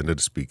no agenda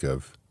to speak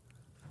of.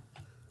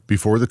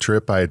 Before the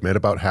trip, I had met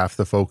about half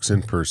the folks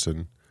in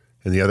person,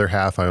 and the other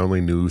half I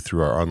only knew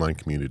through our online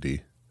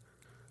community.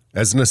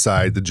 As an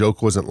aside, the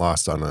joke wasn't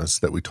lost on us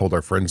that we told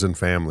our friends and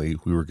family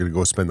we were going to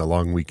go spend the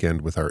long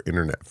weekend with our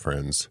internet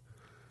friends.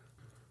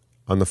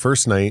 On the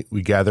first night,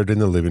 we gathered in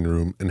the living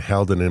room and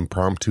held an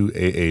impromptu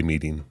AA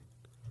meeting.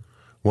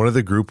 One of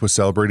the group was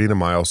celebrating a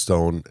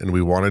milestone, and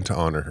we wanted to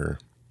honor her.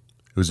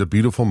 It was a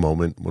beautiful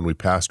moment when we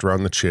passed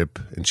around the chip,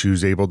 and she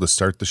was able to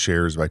start the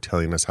shares by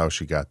telling us how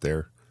she got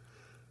there.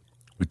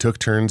 We took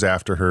turns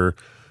after her,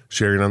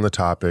 sharing on the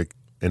topic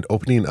and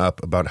opening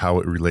up about how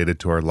it related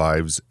to our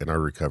lives and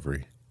our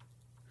recovery.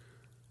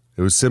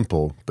 It was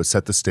simple, but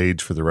set the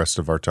stage for the rest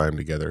of our time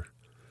together.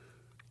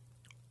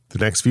 The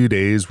next few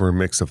days were a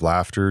mix of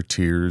laughter,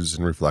 tears,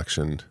 and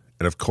reflection,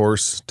 and of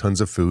course, tons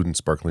of food and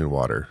sparkling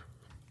water.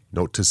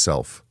 Note to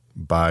self,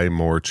 buy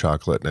more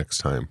chocolate next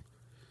time.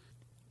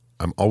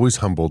 I'm always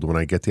humbled when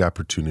I get the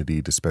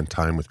opportunity to spend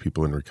time with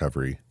people in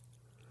recovery.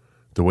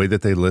 The way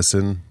that they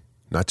listen,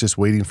 not just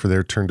waiting for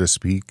their turn to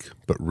speak,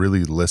 but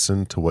really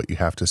listen to what you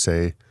have to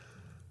say.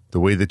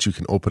 The way that you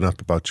can open up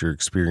about your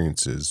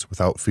experiences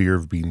without fear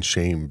of being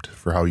shamed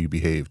for how you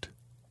behaved.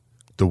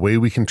 The way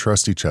we can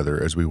trust each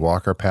other as we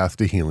walk our path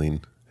to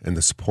healing, and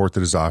the support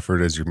that is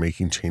offered as you're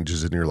making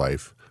changes in your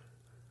life.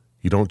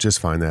 You don't just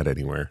find that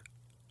anywhere.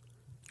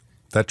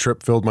 That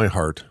trip filled my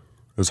heart.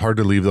 It was hard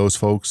to leave those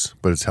folks,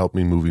 but it's helped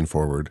me moving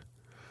forward.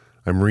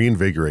 I'm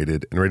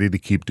reinvigorated and ready to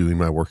keep doing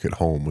my work at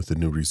home with a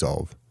new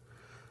resolve.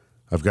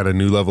 I've got a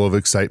new level of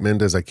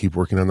excitement as I keep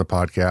working on the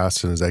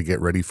podcast and as I get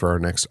ready for our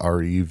next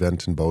RE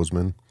event in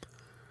Bozeman.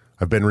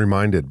 I've been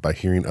reminded by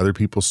hearing other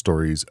people's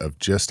stories of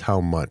just how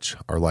much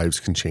our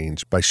lives can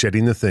change by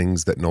shedding the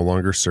things that no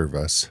longer serve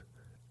us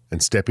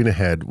and stepping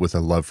ahead with a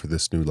love for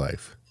this new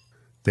life.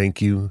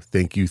 Thank you,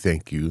 thank you,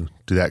 thank you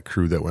to that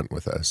crew that went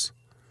with us.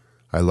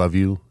 I love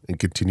you and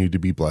continue to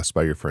be blessed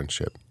by your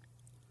friendship.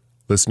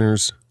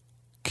 Listeners,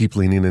 keep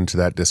leaning into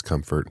that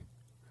discomfort.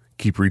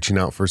 Keep reaching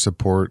out for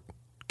support.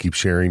 Keep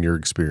sharing your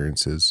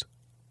experiences.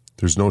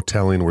 There's no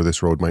telling where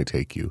this road might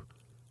take you.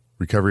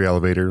 Recovery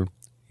Elevator,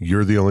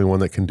 you're the only one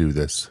that can do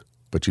this,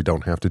 but you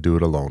don't have to do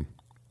it alone.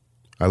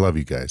 I love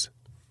you guys.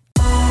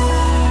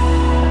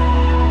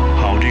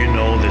 How do you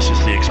know this is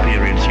the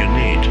experience you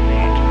need?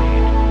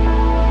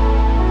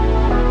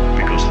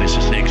 Because this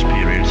is the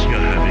experience you're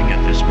having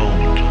at this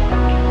moment.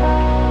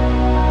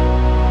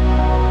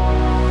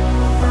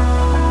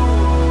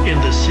 In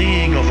the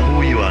seeing of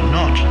who you are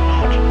not,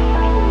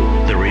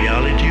 the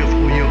reality of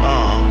who you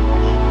are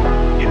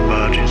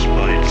emerges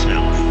by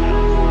itself.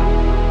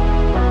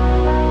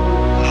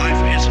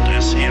 Life isn't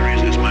as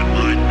serious as my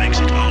mind makes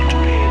it out to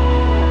be.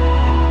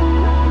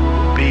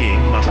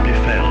 Being must be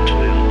felt.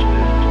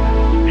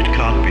 It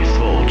can't be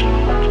thought.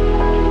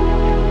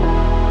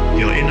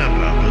 Your inner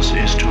purpose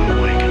is to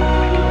awaken.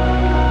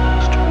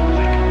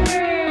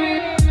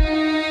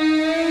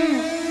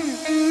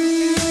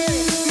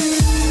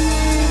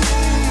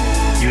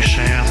 You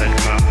share that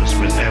purpose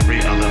with every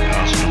other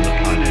person on the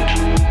planet,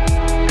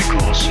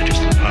 because it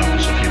is the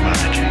purpose of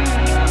humanity.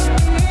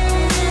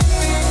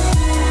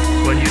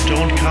 When you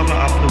don't cover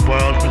up the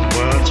world with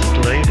words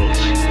and labels,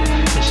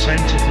 the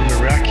sense of the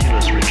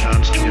miraculous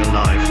returns to your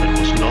life that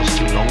was lost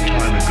a long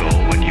time ago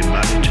when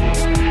humanity,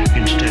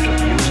 instead of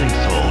using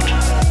thought,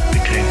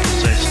 became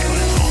possessed by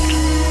thought.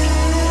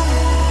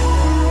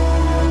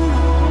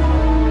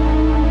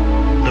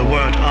 The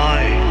word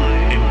I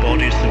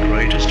embodies the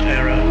greatest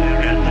error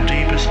and the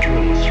deepest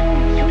truth,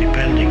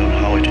 depending on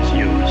how it is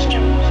used.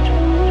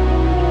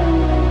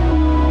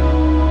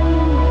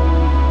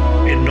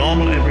 In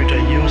normal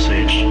everyday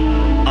usage,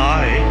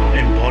 I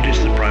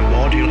embodies the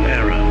primordial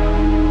error,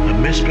 a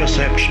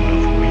misperception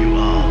of who you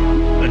are,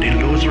 an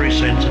illusory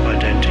sense of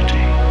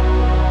identity.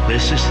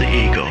 This is the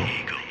ego.